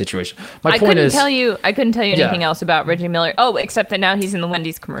Spike Lee situation. I couldn't tell you anything else about Reggie Miller. Oh, except that now he's in the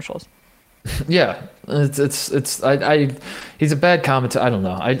Wendy's commercials. Yeah, he's a bad commentator. I don't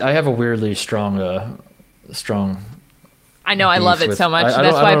know. I have a weirdly strong. I know, I love it so much.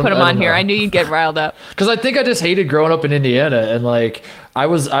 That's why I put him on here. I knew you'd get riled up. Because I think I just hated growing up in Indiana, and like I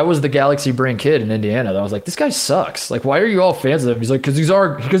was the Galaxy brain kid in Indiana. I was like, this guy sucks. Like, why are you all fans of him? He's like, because he's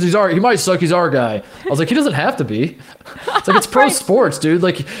our. He might suck. He's our guy. I was like, he doesn't have to be. It's like, it's pro sports, dude.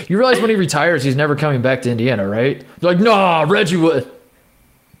 Like, you realize when he retires, he's never coming back to Indiana, right? They're like, nah, Reggie would.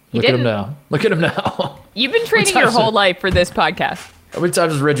 Look at him now. Look at him now. You've been training your whole life for this podcast. How many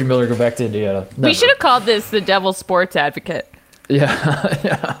times does Reggie Miller go back to Indiana? Never. We should have called this the Devil's Sports Advocate. Yeah.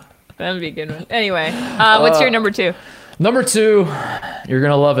 Yeah. That would be a good one. Anyway, what's your number 2? Number 2, you're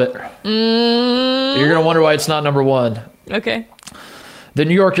going to love it. You're going to wonder why it's not number 1. Okay. The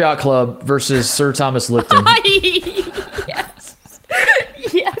New York Yacht Club versus Sir Thomas Lipton. Yes.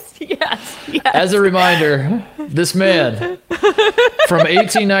 Yes. As a reminder, this man, from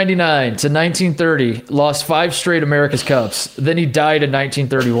 1899 to 1930, lost 5 straight America's Cups. Then he died in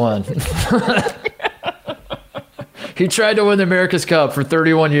 1931. He tried to win the America's Cup for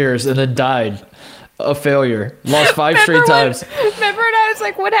 31 years and then died a failure. Lost 5 straight times. Remember when I was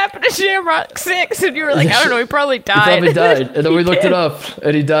like, what happened to Shamrock 6? And you were like, I don't know, he probably died. He probably died. And then we looked it up,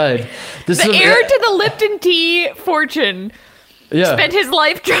 and he died. The heir to the Lipton Tea fortune spent his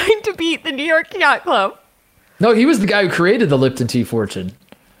life trying to beat the New York Yacht Club. No, he was the guy who created the Lipton Tea fortune.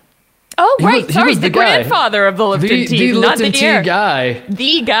 Oh, right. Sorry, the grandfather of the Lipton Tea, not the Tea guy.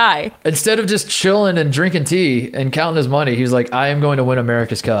 The guy. Instead of just chilling and drinking tea and counting his money, he was like, I am going to win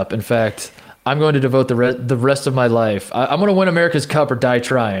America's Cup. In fact, I'm going to devote the rest of my life. I'm going to win America's Cup or die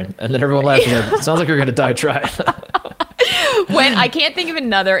trying. And then everyone laughed at him. Sounds like you're going to die trying. When I can't think of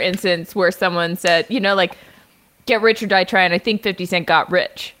another instance where someone said, like, get rich or die trying. I think 50 Cent got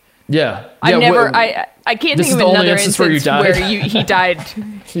rich. Yeah. I can't think of another instance where he died.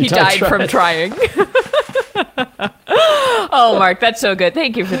 He died from trying. Oh, Mark, that's so good.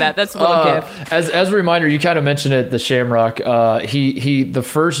 Thank you for that. That's a little gift. As a reminder, you kind of mentioned it, the Shamrock. The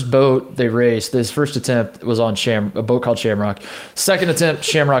first boat they raced, his first attempt was on a boat called Shamrock. Second attempt,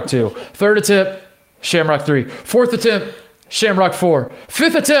 Shamrock 2. Third attempt, Shamrock 3. Fourth attempt, Shamrock 4.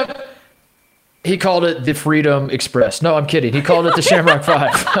 Fifth attempt, he called it the Freedom Express. No, I'm kidding. He called it the Shamrock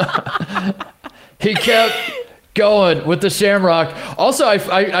 5. He kept going with the Shamrock. Also,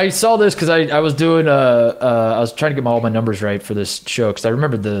 I saw this because I was doing I was trying to get all my numbers right for this show because I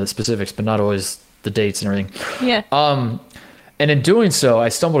remembered the specifics, but not always the dates and everything. Yeah. And in doing so, I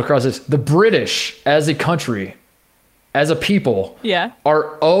stumbled across this. The British, as a country, as a people,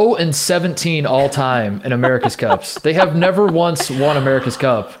 are 0-17 all time in America's Cups. They have never once won America's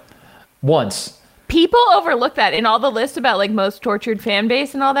Cup. Once. People overlook that in all the lists about like most tortured fan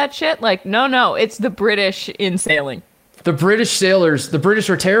base and all that shit. Like, no, it's the British in sailing. The British sailors, the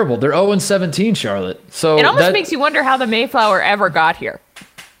British are terrible. They're 0-17, Charlotte. So it almost makes you wonder how the Mayflower ever got here.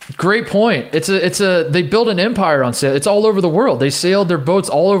 Great point. They built an empire on sail. It's all over the world. They sailed their boats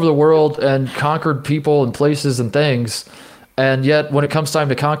all over the world and conquered people and places and things. And yet, when it comes time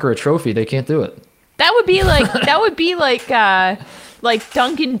to conquer a trophy, they can't do it. That would be like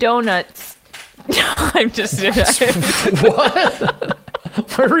Dunkin' Donuts. I'm just what?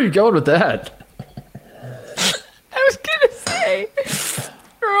 Where are you going with that? I was gonna say,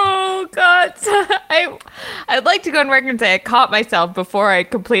 oh God, I'd like to go on record and say I caught myself before I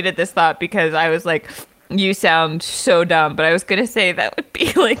completed this thought because I was like, you sound so dumb. But I was gonna say that would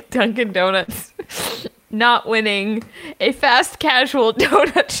be like Dunkin' Donuts not winning a fast casual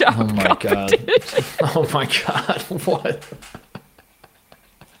donut shop competition. God. Oh my God, what?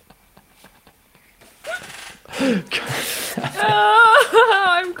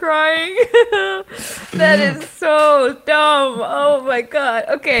 Oh, I'm crying. That is so dumb. Oh my God.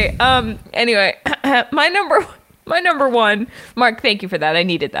 Okay. Anyway, my number 1. Mark, thank you for that. I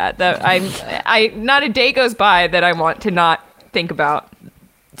needed that. I not a day goes by that I want to not think about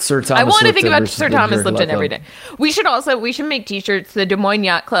Sir Thomas. I want to think about Lipton Sir Thomas Lipton every day. We should make t-shirts. The Des Moines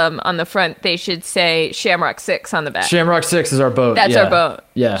Yacht Club on the front, they should say Shamrock 6 on the back. Shamrock 6 is our boat. That's our boat.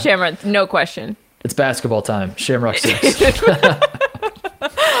 Yeah. Shamrock, no question. It's basketball time. Shamrock 6.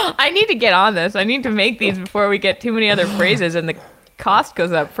 I need to get on this. I need to make these before we get too many other phrases and the cost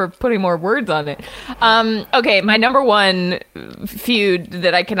goes up for putting more words on it. Okay, my number 1 feud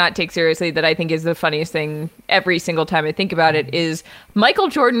that I cannot take seriously that I think is the funniest thing every single time I think about it is Michael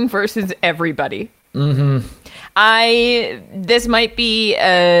Jordan versus everybody. Mm-hmm. This might be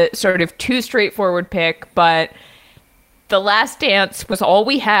a sort of too straightforward pick, but The Last Dance was all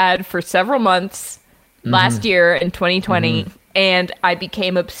we had for several months last year in 2020, and I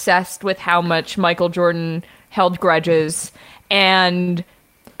became obsessed with how much Michael Jordan held grudges, and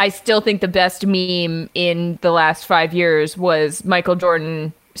I still think the best meme in the last 5 years was Michael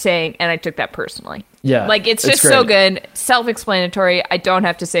Jordan saying, and I took that personally. Yeah. Like, it's just so good. Self-explanatory. I don't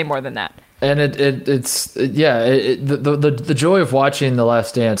have to say more than that. And the joy of watching The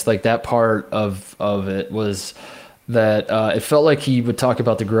Last Dance, like that part of it was that it felt like he would talk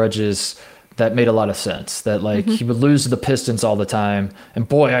about the grudges that made a lot of sense. That like he would lose to the Pistons all the time, and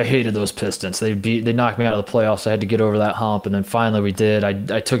boy, I hated those Pistons. They knocked me out of the playoffs. I had to get over that hump, and then finally we did.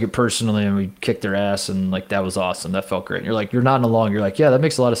 I took it personally, and we kicked their ass, and like that was awesome. That felt great. And you're like, you're nodding along. You're like, yeah, that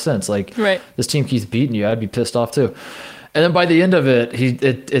makes a lot of sense. Like, this team keeps beating you. I'd be pissed off too. And then by the end of it,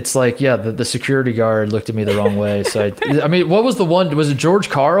 it's like, yeah, the security guard looked at me the wrong way. So I mean, what was the one? Was it George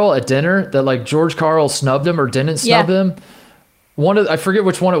Karl at dinner that like George Karl snubbed him or didn't snub him? I forget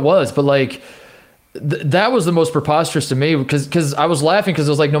which one it was, but like that was the most preposterous to me because I was laughing because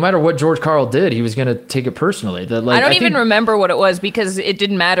it was like no matter what George Karl did, he was going to take it personally. That like I don't even remember what it was because it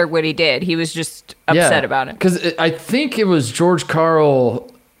didn't matter what he did. He was just upset about it. Because I think it was George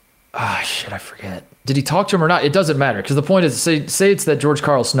Karl. I forget. Did he talk to him or not? It doesn't matter because the point is, say it's that George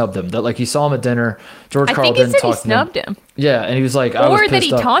Karl snubbed him. That like he saw him at dinner. George Karl didn't talk to him. I think he said he snubbed him. Yeah, and he was like, or that he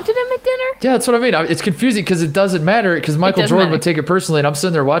taunted him at dinner. Yeah, that's what I mean. It's confusing because it doesn't matter because Michael Jordan would take it personally, and I'm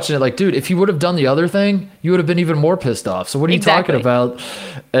sitting there watching it like, dude, if he would have done the other thing, you would have been even more pissed off. So what are you talking about?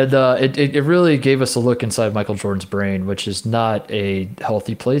 And it really gave us a look inside Michael Jordan's brain, which is not a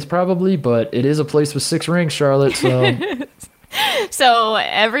healthy place probably, but it is a place with 6 rings, Charlotte. So. So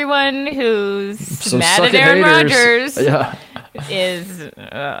everyone who's mad at Aaron Rodgers is,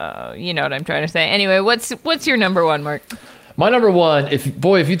 you know what I'm trying to say. Anyway, what's your number one, Mark? My number one, if you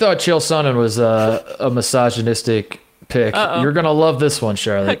thought Chael Sonnen was a misogynistic pick, you're gonna love this one,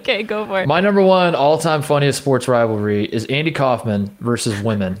 Charlotte. Okay, go for it. My number one all-time funniest sports rivalry is Andy Kaufman versus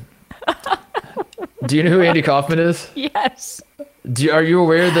women. Do you know who Andy Kaufman is? Yes. Are you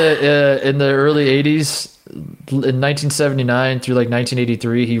aware that in the early 80s, in 1979 through like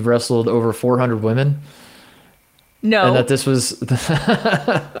 1983, he wrestled over 400 women? No. And that this was...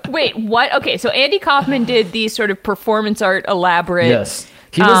 Wait, what? Okay, so Andy Kaufman did these sort of performance art elaborate... Yes.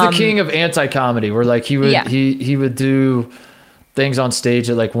 He was the king of anti-comedy, where like he would do things on stage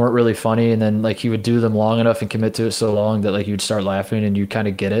that like weren't really funny, and then like he would do them long enough and commit to it so long that like you'd start laughing and you'd kind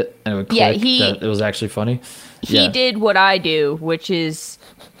of get it, and it would click that it was actually funny. He did what I do, which is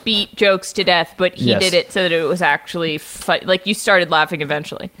beat jokes to death, but he did it so that it was actually like you started laughing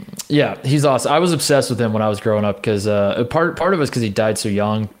eventually. Yeah, he's awesome. I was obsessed with him when I was growing up because part of it was because he died so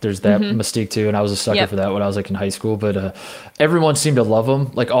young. There's that mystique too, and I was a sucker for that when I was like in high school. But everyone seemed to love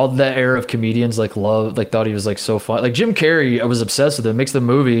him. Like all that era of comedians thought he was like so fun. Like Jim Carrey, I was obsessed with him. Makes the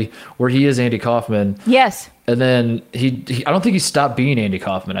movie where he is Andy Kaufman. Yes. And then he I don't think he stopped being Andy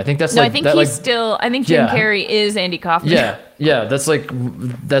Kaufman. I think that's I think Jim Carrey is Andy Kaufman. Yeah, that's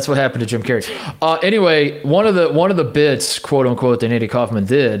what happened to Jim Carrey. Anyway, one of the bits, quote unquote, that Andy Kaufman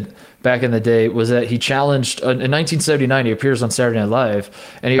did back in the day was that he challenged in 1979. He appears on Saturday Night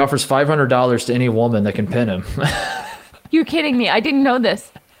Live, and he offers $500 to any woman that can pin him. You're kidding me! I didn't know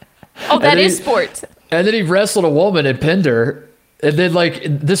this. Oh, that is sports. And then he wrestled a woman and pinned her. And then like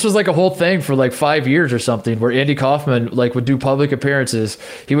this was like a whole thing for like 5 years or something, where Andy Kaufman like would do public appearances.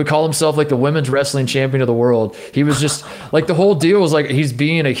 He would call himself like the women's wrestling champion of the world. He was just like, the whole deal was like he's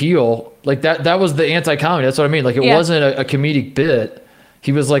being a heel. Like that was the anti-comedy. That's what I mean. Like it wasn't a comedic bit.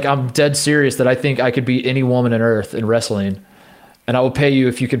 He was like, I'm dead serious that I think I could beat any woman on earth in wrestling, and I will pay you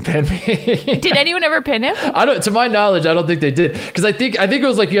if you can pin me. Did anyone ever pin him? To my knowledge, I don't think they did. Because I think it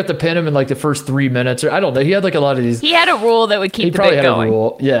was like you have to pin him in like the first 3 minutes, or I don't know. He had like a lot of these. He had a rule that would keep the bit going. A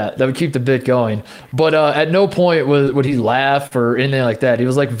rule, that would keep the bit going. But at no point would he laugh or anything like that. He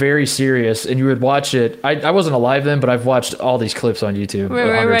was like very serious, and you would watch it. I wasn't alive then, but I've watched all these clips on YouTube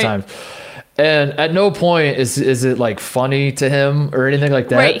 100 times. And at no point is it like funny to him or anything like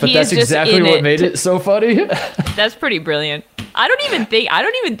that. Right, but that's exactly what made it so funny. That's pretty brilliant. I don't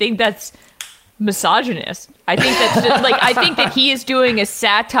even think that's misogynist. I think that's just, like, I think that he is doing a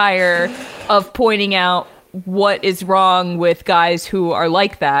satire of pointing out what is wrong with guys who are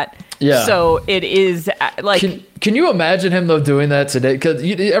like that. Yeah. So it is like. Can you imagine him though doing that today? Because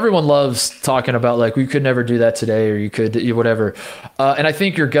everyone loves talking about like we could never do that today, or you could whatever. And I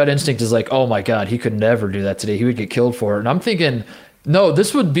think your gut instinct is like, oh my God, he could never do that today. He would get killed for it. And I'm thinking, no,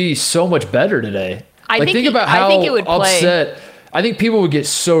 this would be so much better today. Think about how it would upset. I think people would get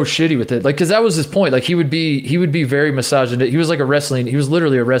so shitty with it, like, because that was his point. Like, he would be very misogynistic. He was like he was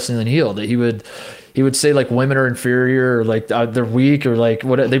literally a wrestling heel. That he would say like women are inferior, or like they're weak, or like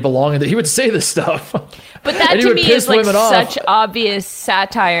what they belong in. He would say this stuff. But that to me is like such obvious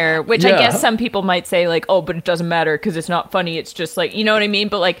satire, which I guess some people might say like, oh, but it doesn't matter because it's not funny. It's just like, you know what I mean?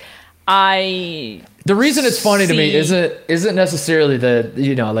 But like, the reason it's funny to me isn't necessarily that,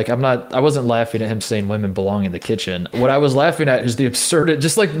 you know, like I wasn't laughing at him saying women belong in the kitchen. What I was laughing at is the absurd,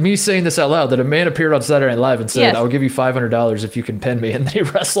 just like me saying this out loud, that a man appeared on Saturday Night Live and said, I'll give you $500 if you can pin me. And then he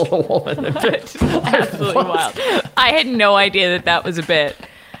wrestled a woman. Absolutely wild. I had no idea that was a bit.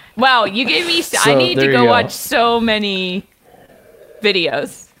 Wow. You gave me, I need to go watch so many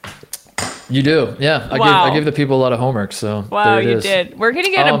videos. You do, yeah. I give the people a lot of homework, so wow, you did. We're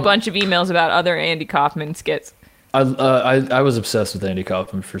gonna get a bunch of emails about other Andy Kaufman skits. I was obsessed with Andy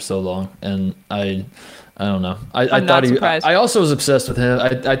Kaufman for so long, and I don't know. I thought I also was obsessed with him.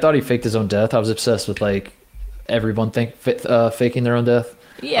 I thought he faked his own death. I was obsessed with like everyone faking their own death.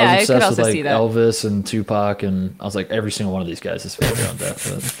 Yeah, I was obsessed with like see that. Elvis and Tupac, and I was like, every single one of these guys is faking their own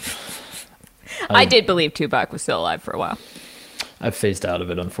death. I did believe Tupac was still alive for a while. I've phased out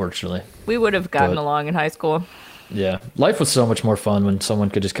of it, unfortunately. We would have gotten along in high school. Yeah. Life was so much more fun when someone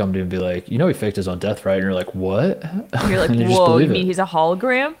could just come to you and be like, you know, he faked his own death, right? And you're like, what? You're like, whoa, you mean he's a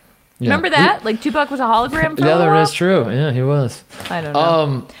hologram? Yeah. Remember that? Like, Tupac was a hologram for a while? That's true. Yeah, he was. I don't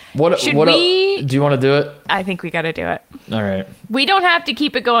know. Do you want to do it? I think we got to do it. All right. We don't have to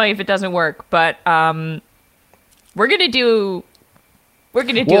keep it going if it doesn't work, but we're going to do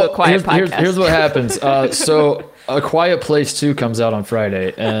a quiet podcast. Here's what happens. So A Quiet Place 2 comes out on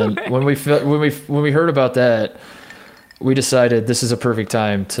Friday, and when we heard about that, we decided this is a perfect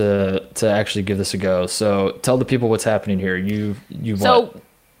time to actually give this a go. So tell the people what's happening here. So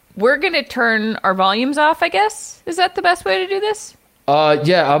we're gonna turn our volumes off, I guess. Is that the best way to do this?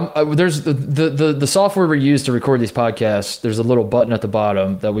 There's the software we use to record these podcasts. There's a little button at the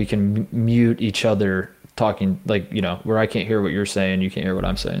bottom that we can mute each other talking, like, you know, where I can't hear what you're saying, you can't hear what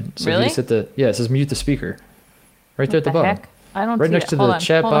I'm saying. So really? You just hit it says mute the speaker. Right there at the bottom. Heck? I don't right see next to the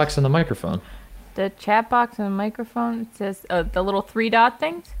chat box and the microphone. The chat box and the microphone, it says the little 3 dot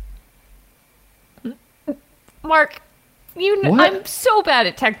things. Mark, I'm so bad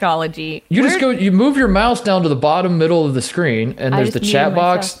at technology. You move your mouse down to the bottom middle of the screen, and there's the chat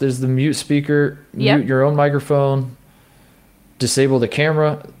box, there's the mute speaker, mute your own microphone, disable the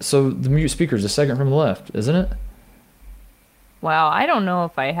camera. So the mute speaker is the second from the left, isn't it? Wow, I don't know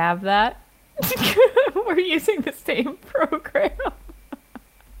if I have that. We're using the same program.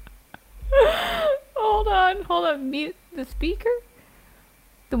 Hold on. Mute the speaker.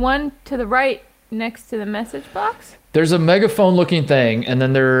 The one to the right next to the message box. There's a megaphone looking thing, and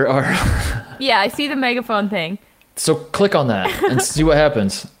then there are... Yeah, I see the megaphone thing. So click on that and see what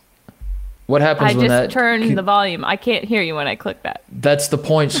happens. What happens when that... I just turned the volume. I can't hear you when I click that. That's the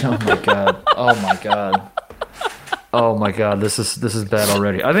point. Oh my God. Oh my God. Oh my God, this is bad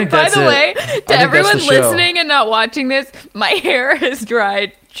already. I think that's it. By the way, to everyone listening and not watching this, my hair has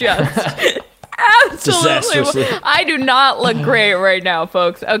dried just absolutely. I do not look great right now,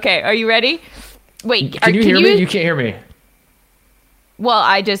 folks. Okay, are you ready? Wait, can you hear me? You can't hear me. Well,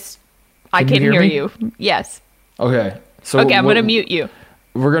 I can hear you. Yes. Okay. I'm going to mute you.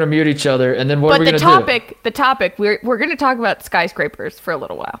 We're going to mute each other, and then what are we going to do? The topic, we're going to talk about skyscrapers for a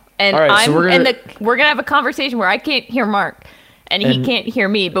little while. And all right, we're going to have a conversation where I can't hear Mark, and he can't hear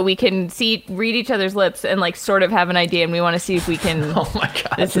me, but we can read each other's lips and like sort of have an idea, and we want to see if we can... Oh my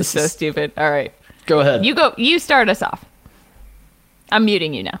God. This is so stupid. All right. Go ahead. You start us off. I'm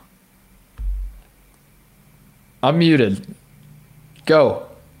muting you now. I'm muted. Go.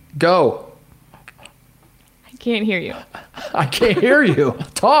 Can't hear you. I can't hear you.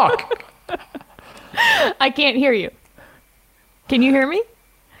 Talk. I can't hear you. Can you hear me?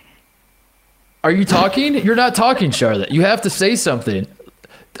 Are you talking? You're not talking, Charlotte. You have to say something.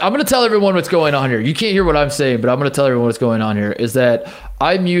 I'm going to tell everyone what's going on here. You can't hear what I'm saying, but I'm going to tell everyone what's going on here is that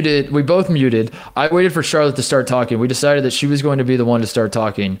we both muted. I waited for Charlotte to start talking. We decided that she was going to be the one to start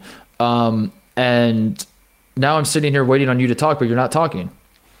talking. And now I'm sitting here waiting on you to talk, but you're not talking.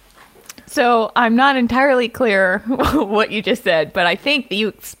 So I'm not entirely clear what you just said, but I think that you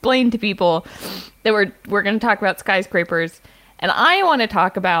explained to people that we're going to talk about skyscrapers, and I want to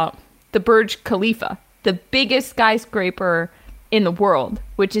talk about the Burj Khalifa, the biggest skyscraper in the world,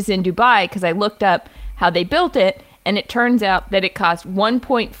 which is in Dubai, because I looked up how they built it, and it turns out that it cost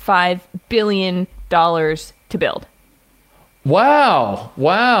 $1.5 billion to build. Wow.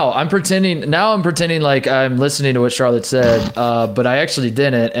 I'm pretending like I'm listening to what Charlotte said, but I actually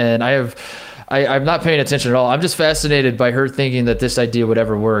didn't. And I'm not paying attention at all. I'm just fascinated by her thinking that this idea would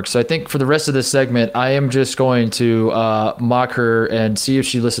ever work. So I think for the rest of this segment, I am just going to mock her and see if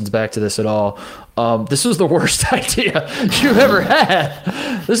she listens back to this at all. This was the worst idea you've ever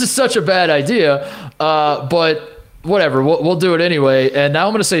had. This is such a bad idea. But whatever, we'll do it anyway. And now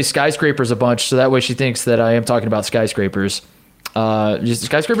I'm going to say skyscrapers a bunch, so that way she thinks that I am talking about skyscrapers.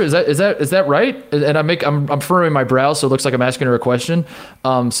 Skyscraper, is that right? And I'm furrowing my brow, so it looks like I'm asking her a question,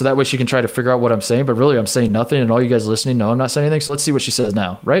 so that way she can try to figure out what I'm saying, but really I'm saying nothing, and all you guys listening know I'm not saying anything. So let's see what she says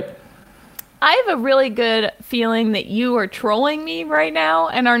now, right? I have a really good feeling that you are trolling me right now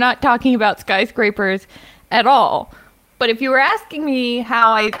and are not talking about skyscrapers at all. But if you were asking me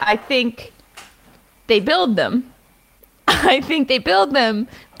how I think they build them, I think they build them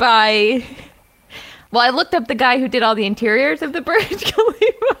by... Well, I looked up the guy who did all the interiors of the Burj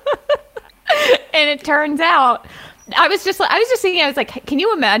Khalifa, and it turns out, I was just thinking, I was like, can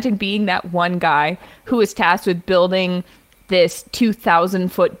you imagine being that one guy who was tasked with building this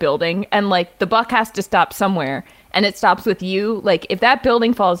 2,000-foot building, and like the buck has to stop somewhere, and it stops with you. Like if that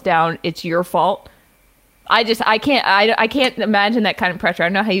building falls down, it's your fault. I can't imagine that kind of pressure. I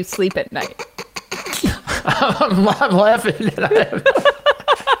don't know how you sleep at night. I'm laughing.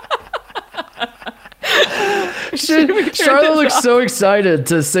 Charlotte looks so excited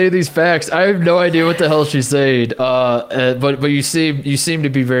to say these facts. I have no idea what the hell she's saying. But you seem to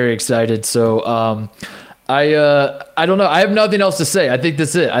be very excited. So I don't know. I have nothing else to say. I think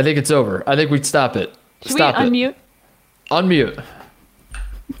that's it. I think it's over. I think we'd stop it. Should we unmute? Unmute.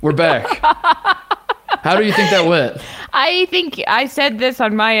 We're back. How do you think that went? I think I said this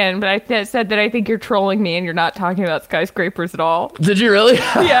on my end, but I said that I think you're trolling me and you're not talking about skyscrapers at all. Did you really?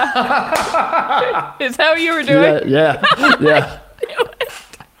 Yeah. Is that what you were doing? Yeah. I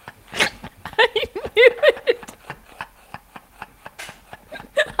knew it.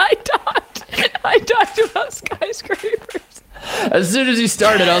 I talked about skyscrapers. As soon as you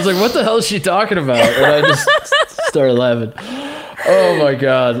started, I was like, what the hell is she talking about? And I just started laughing. Oh my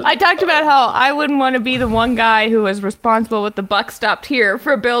God. I talked about how I wouldn't want to be the one guy who was responsible with the buck stopped here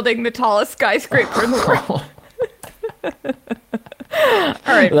for building the tallest skyscraper in the world. All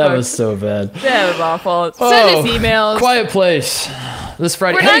right, that was so bad. That was awful. Send us emails. Quiet Place. This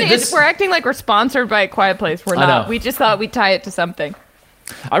Friday. We're acting like we're sponsored by a Quiet Place. We're not. We just thought we'd tie it to something.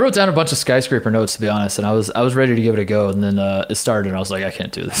 I wrote down a bunch of skyscraper notes, to be honest, and I was ready to give it a go, and then it started, and I was like, I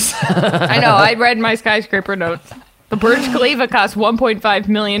can't do this. I know. I read my skyscraper notes. The Burj Khalifa cost $1.5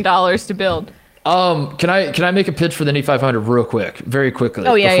 million to build. Can I make a pitch for the Indy 500 real quick, very quickly,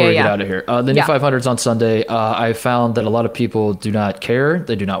 before we get out of here? The Indy 500 is on Sunday. I found that a lot of people do not care.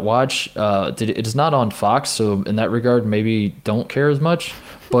 They do not watch. It is not on Fox, so in that regard, maybe don't care as much.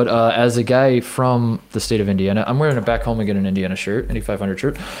 But as a guy from the state of Indiana, I'm wearing a back home again an Indiana shirt, Indy 500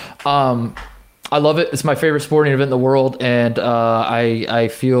 shirt. I love it. It's my favorite sporting event in the world, and I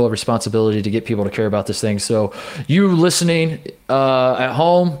feel a responsibility to get people to care about this thing. So you listening at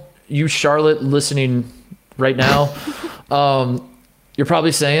home, you Charlotte listening right now, you're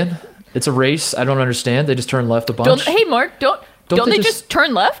probably saying it's a race. I don't understand. They just turn left a bunch. Hey, Mark, don't they just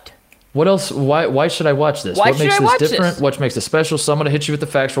turn left? What else? Why should I watch this? What makes this different? What makes it special? So I'm going to hit you with the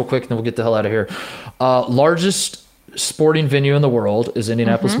facts real quick, and then we'll get the hell out of here. Largest sporting venue in the world is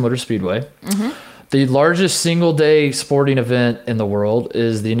Indianapolis Motor Speedway. Mm-hmm. The largest single-day sporting event in the world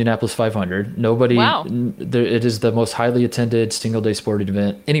is the Indianapolis 500. It is the most highly attended single-day sporting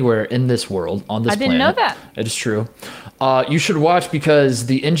event anywhere in this world, on this planet. I didn't know that. It is true. You should watch because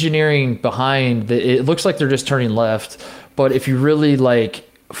the engineering behind it looks like they're just turning left, but if you really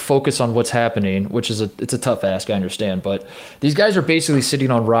focus on what's happening, which is it's a tough ask, I understand, but these guys are basically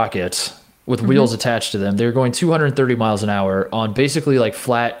sitting on rockets with wheels attached to them. They're going 230 miles an hour on basically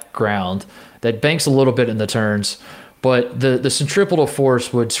flat ground that banks a little bit in the turns, but the centripetal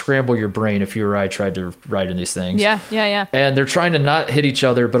force would scramble your brain if you or I tried to ride in these things. Yeah. And they're trying to not hit each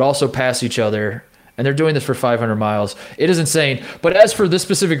other, but also pass each other. And they're doing this for 500 miles. It is insane. But as for this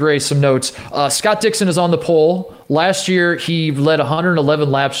specific race, some notes. Scott Dixon is on the pole. Last year, he led 111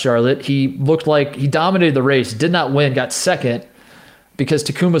 laps, Charlotte. He looked like he dominated the race, did not win, got second because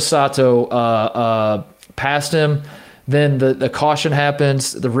Takuma Sato passed him. Then the caution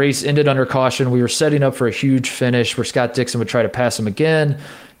happens. The race ended under caution. We were setting up for a huge finish where Scott Dixon would try to pass him again.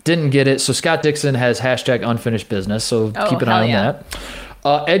 Didn't get it. So Scott Dixon has #unfinished business. So keep an eye on that.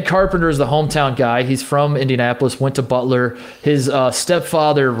 Ed Carpenter is the hometown guy. He's from Indianapolis, went to Butler. His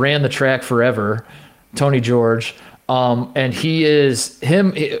stepfather ran the track forever, Tony George. And he is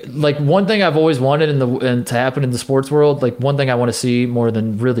one thing I've always wanted to happen in the sports world. One thing I want to see more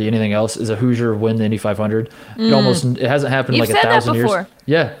than really anything else is a Hoosier win the Indy 500. It hasn't happened in 1,000 years. Before.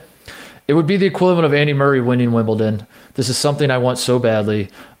 Yeah. It would be the equivalent of Andy Murray winning Wimbledon. This is something I want so badly.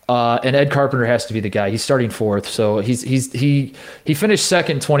 And Ed Carpenter has to be the guy. He's starting fourth, so he finished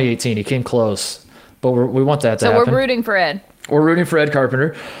second in 2018. He came close, but we want that to happen. So we're rooting for Ed. We're rooting for Ed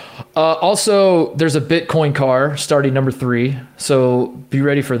Carpenter. Also, there's a Bitcoin car starting number 3, so be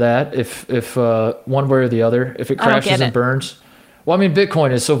ready for that. If one way or the other, if it crashes and burns. Well, I mean,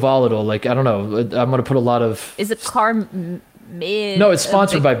 Bitcoin is so volatile. Like, I don't know. I'm going to put a lot of. Is it car made? No, it's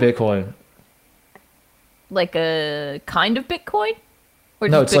sponsored by Bitcoin. Like a kind of Bitcoin? Or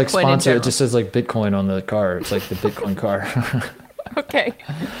no, it's Bitcoin like sponsored. It just says like Bitcoin on the car. It's like the Bitcoin car. Okay.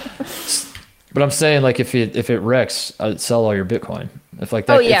 But I'm saying, like, if it wrecks, I'd sell all your Bitcoin. If like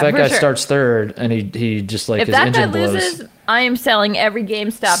that, if that guy starts third and he just like his engine blows. If that guy loses, I am selling every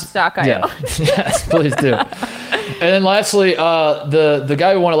GameStop stock I own. Yes, please do. And then lastly, the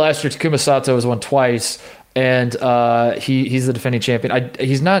guy who won it last year, Takuma Sato, has won twice, and he's the defending champion. I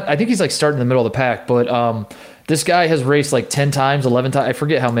think he's like starting in the middle of the pack, but this guy has raced like 10 times, 11 times. I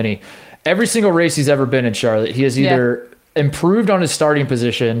forget how many. Every single race he's ever been in Charlotte, he has either improved on his starting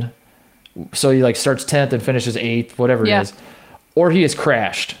position. So he like starts 10th and finishes 8th, whatever it is, or he has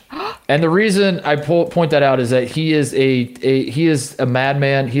crashed. And the reason I point that out is that he is a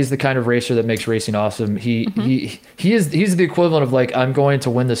madman. He's the kind of racer that makes racing awesome. He's the equivalent of like, I'm going to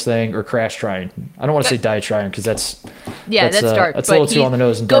win this thing or crash trying. I don't want to say die trying because that's dark. That's a little too on the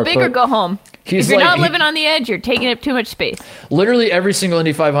nose and go dark. Go big or go home. If you're not living on the edge, you're taking up too much space. Literally every single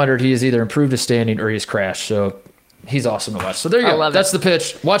Indy 500, he has either improved his standing or he's crashed. So he's awesome to watch. So there you go. That's the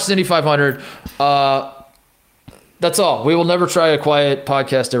pitch. Watch the Indy 500. That's all. We will never try a quiet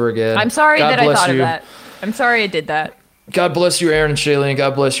podcast ever again. I'm sorry that I thought of that. I'm sorry I did that. God bless you, Aaron and Shailene.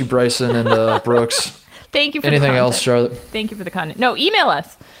 God bless you, Bryson and Brooks. Thank you for anything else, Charlotte? Thank you for the content. No, email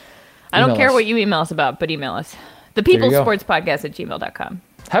us. I don't care what you email us about, but email us. The People's Sports Podcast at gmail.com.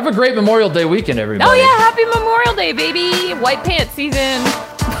 Have a great Memorial Day weekend, everybody. Oh, yeah. Happy Memorial Day, baby. White pants season.